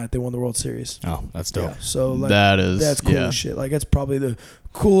Field the night they won the World Series. Oh, that's dope. Yeah, so like, that's cool as shit. Like, that's probably the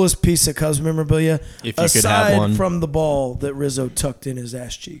coolest piece of Cubs memorabilia, If you could have one. aside from the ball that Rizzo tucked in his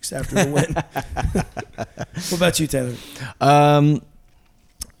ass cheeks after the win. What about you, Taylor?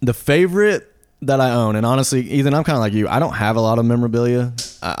 The favorite that I own, and honestly, Ethan, I'm kind of like you. I don't have a lot of memorabilia.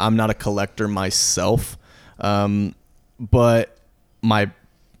 I'm not a collector myself, but my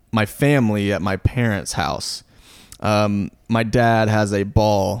family at my parents' house, my dad has a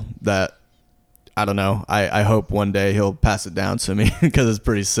ball that I don't know. I hope one day he'll pass it down to me because it's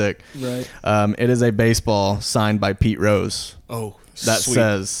pretty sick. Right. It is a baseball signed by Pete Rose. Oh, that sweet.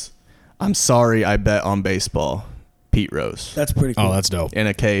 says, "I'm sorry, I bet on baseball." Pete Rose. That's pretty cool. Oh, that's dope. In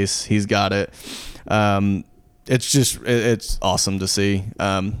a case, he's got it. It's awesome to see.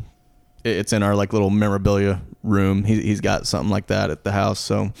 It's in our like little memorabilia room. He's got something like that at the house.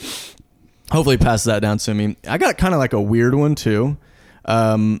 So hopefully he passes that down to me. I got kind of like a weird one too.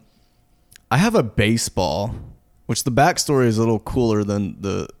 I have a baseball, which the backstory is a little cooler than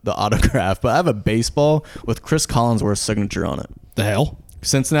the autograph, but I have a baseball with Chris Collinsworth's signature on it. The hell?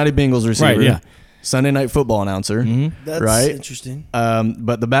 Cincinnati Bengals receiver. Right, yeah. Sunday Night Football announcer. Mm-hmm. That's right? interesting.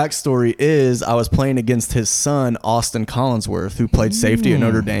 But the backstory is I was playing against his son, Austin Collinsworth, who played safety at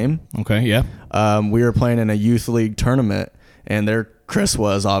Notre Dame. Okay, yeah. We were playing in a youth league tournament, and there Chris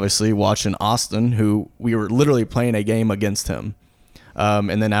was obviously watching Austin, who we were literally playing a game against him.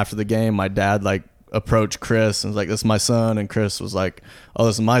 And then after the game, my dad like approached Chris and was like, "This is my son," and Chris was like, "Oh,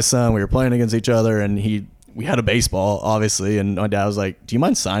 this is my son." We were playing against each other, and we had a baseball, obviously, and my dad was like, "Do you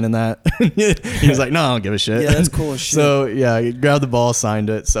mind signing that?" He was like, "No, I don't give a shit." Yeah, that's cool as shit. So yeah, he grabbed the ball, signed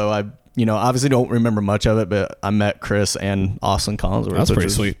it. So I, obviously don't remember much of it, but I met Chris and Austin Collinsworth. That's which pretty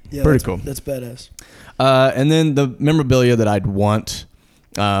was sweet. Yeah, pretty cool. That's badass. And then the memorabilia that I'd want,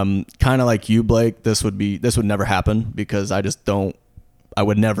 kind of like you, Blake. This would never happen because I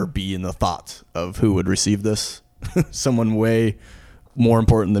would never be in the thought of who would receive this. Someone way more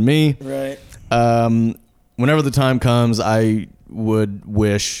important than me. Right. Whenever the time comes, I would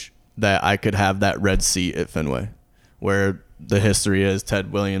wish that I could have that red seat at Fenway, where the history is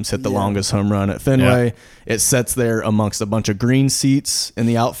Ted Williams hit the longest home run at Fenway. Yeah. It sits there amongst a bunch of green seats in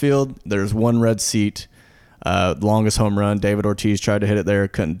the outfield. There's one red seat, longest home run. David Ortiz tried to hit it there,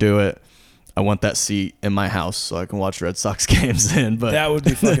 couldn't do it. I want that seat in my house so I can watch Red Sox games in. But that would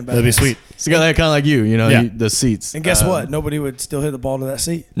be fucking badass. That'd be sweet. So kind of like you, Yeah. the seats. And guess what? Nobody would still hit the ball to that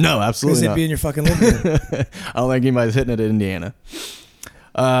seat. No, absolutely Because not. it'd be in your fucking living room. I don't think anybody's hitting it in Indiana.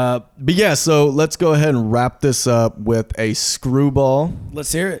 But yeah, so let's go ahead and wrap this up with a screwball.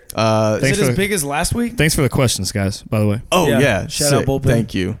 Let's hear it. Is it as big as last week? Thanks for the questions, guys, by the way. Oh, yeah. Shout out Bullpen.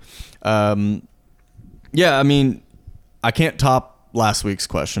 Thank you. Yeah, I mean, I can't top last week's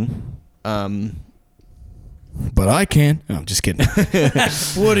question. But I can. No, I'm just kidding.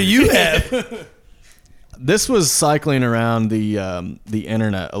 What do you have? This was cycling around the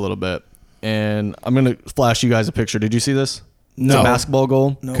internet a little bit, and I'm going to flash you guys a picture. Did you see this? No. It's a basketball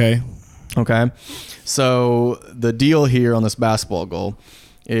goal. No. Okay. So the deal here on this basketball goal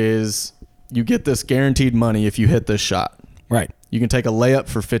is you get this guaranteed money if you hit this shot. Right. You can take a layup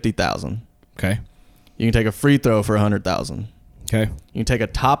for $50,000. Okay. You can take a free throw for $100,000. Okay. You can take a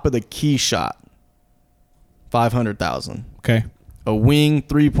top of the key shot, $500,000. Okay. A wing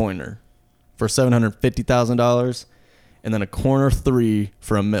 3-pointer for $750,000, and then a corner 3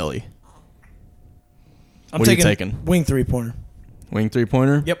 for $1 million. What are you taking? Wing 3-pointer. Wing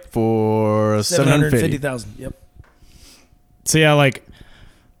 3-pointer? Yep. For $750,000. $750,000. Yep. So yeah, like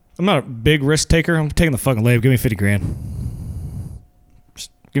I'm not a big risk taker. I'm taking the fucking layup. Give me $50,000. Just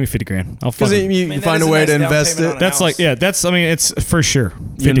give me $50,000. I'll Because fucking. you find a way to invest it. That's like it's for sure.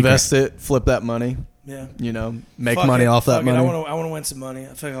 You invest it, flip that money. Yeah. Make Fuck money it. off that Fuck it. money. I want to win some money.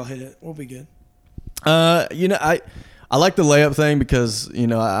 I feel like I'll hit it. We'll be good. I like the layup thing because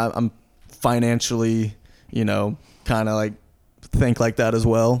I'm financially, kind of like think like that as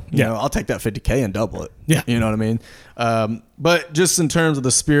well. You know, I'll take that $50,000 and double it. Yeah. You know what I mean? But just in terms of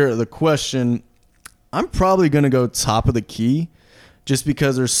the spirit of the question, I'm probably going to go top of the key just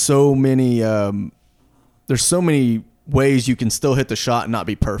because there's so many ways you can still hit the shot and not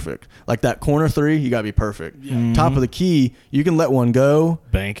be perfect. Like that corner three, you got to be perfect. Yeah. Top of the key, you can let one go.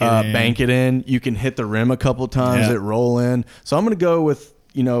 Bank it in. You can hit the rim a couple times, it roll in. So I'm going to go with,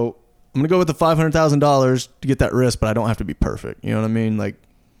 I'm going to go with the $500,000 to get that risk, but I don't have to be perfect. You know what I mean? Like,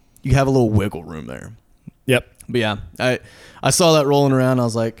 you have a little wiggle room there. Yep. But yeah, I saw that rolling around. I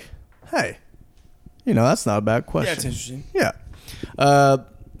was like, hey, that's not a bad question. Yeah, it's interesting. Yeah. But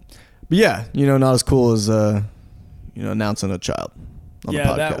yeah, not as cool as, announcing a child on the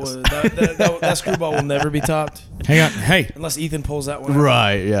podcast. That screwball will never be topped. Hang on. Hey. Unless Ethan pulls that one out.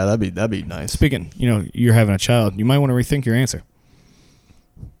 Right. Yeah, that'd be nice. Speaking, you're having a child. You might want to rethink your answer.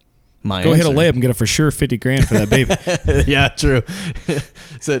 Go answer. hit a layup and get a for sure $50,000 for that baby. Yeah, true.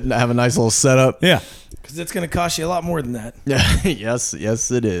 So have a nice little setup. Yeah. Because it's going to cost you a lot more than that. Yeah. Yes,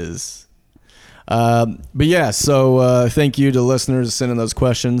 it is. But yeah, so thank you to listeners sending those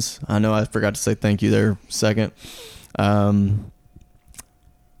questions. I know I forgot to say thank you there a second.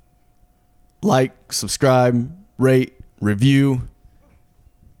 Like, subscribe, rate, review.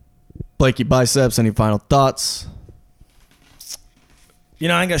 Blakey Biceps, any final thoughts? I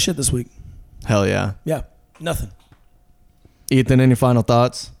ain't got shit this week. Hell yeah. Yeah, nothing. Ethan, any final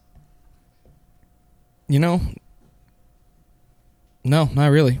thoughts? No, not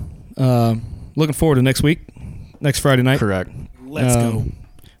really. Looking forward to next week, next Friday night. Correct. Let's go.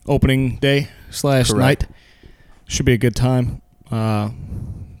 Opening day / night. Should be a good time.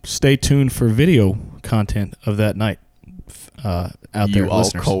 Stay tuned for video content of that night out there,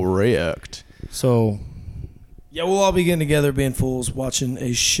 listeners. You all correct. So, yeah, we'll all be getting together, being fools, watching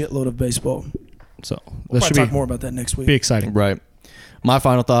a shitload of baseball. So we'll probably talk more about that next week. Be exciting, right? My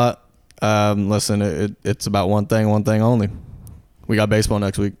final thought. Listen, it's about one thing only. We got baseball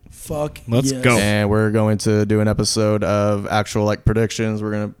next week. Fuck. Let's go. And we're going to do an episode of actual predictions.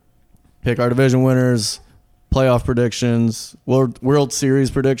 We're gonna pick our division winners, playoff predictions, World Series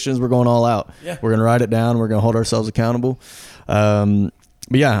predictions. We're going all out. Yeah. We're gonna write it down. We're gonna hold ourselves accountable. But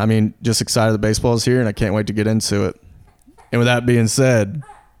yeah, just excited that baseball is here, and I can't wait to get into it. And with that being said,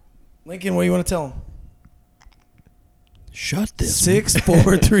 Lincoln, what do you want to tell him? Shut this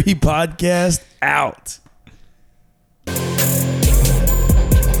 643 podcast out.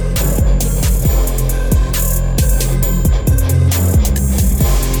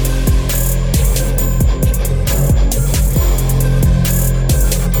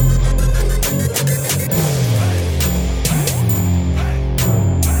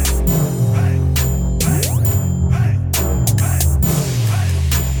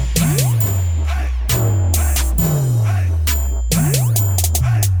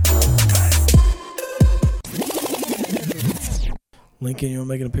 Lincoln, you want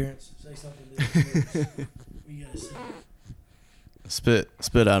to make an appearance? Say something. We gotta say.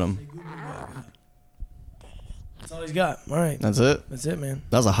 spit at him. That's all he's got. All right. That's it. That's it, man.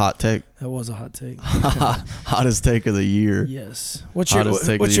 That was a hot take. That was a hot take. Hottest take of the year. Yes. What's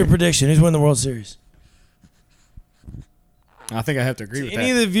your prediction? Who's winning the World Series? I think I have to agree with that.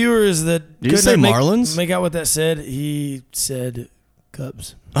 Any of the viewers that Did you say Marlins? Make out what that said. He said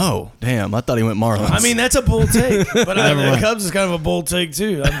Cubs. Oh, damn. I thought he went Marlins. That's a bold take. But the Cubs is kind of a bold take,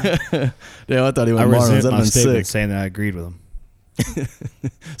 too. Damn, I thought he went I Marlins. resent That'd my been statement sick. saying that I agreed with him.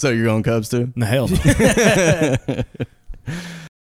 So you're going Cubs, too? The hell.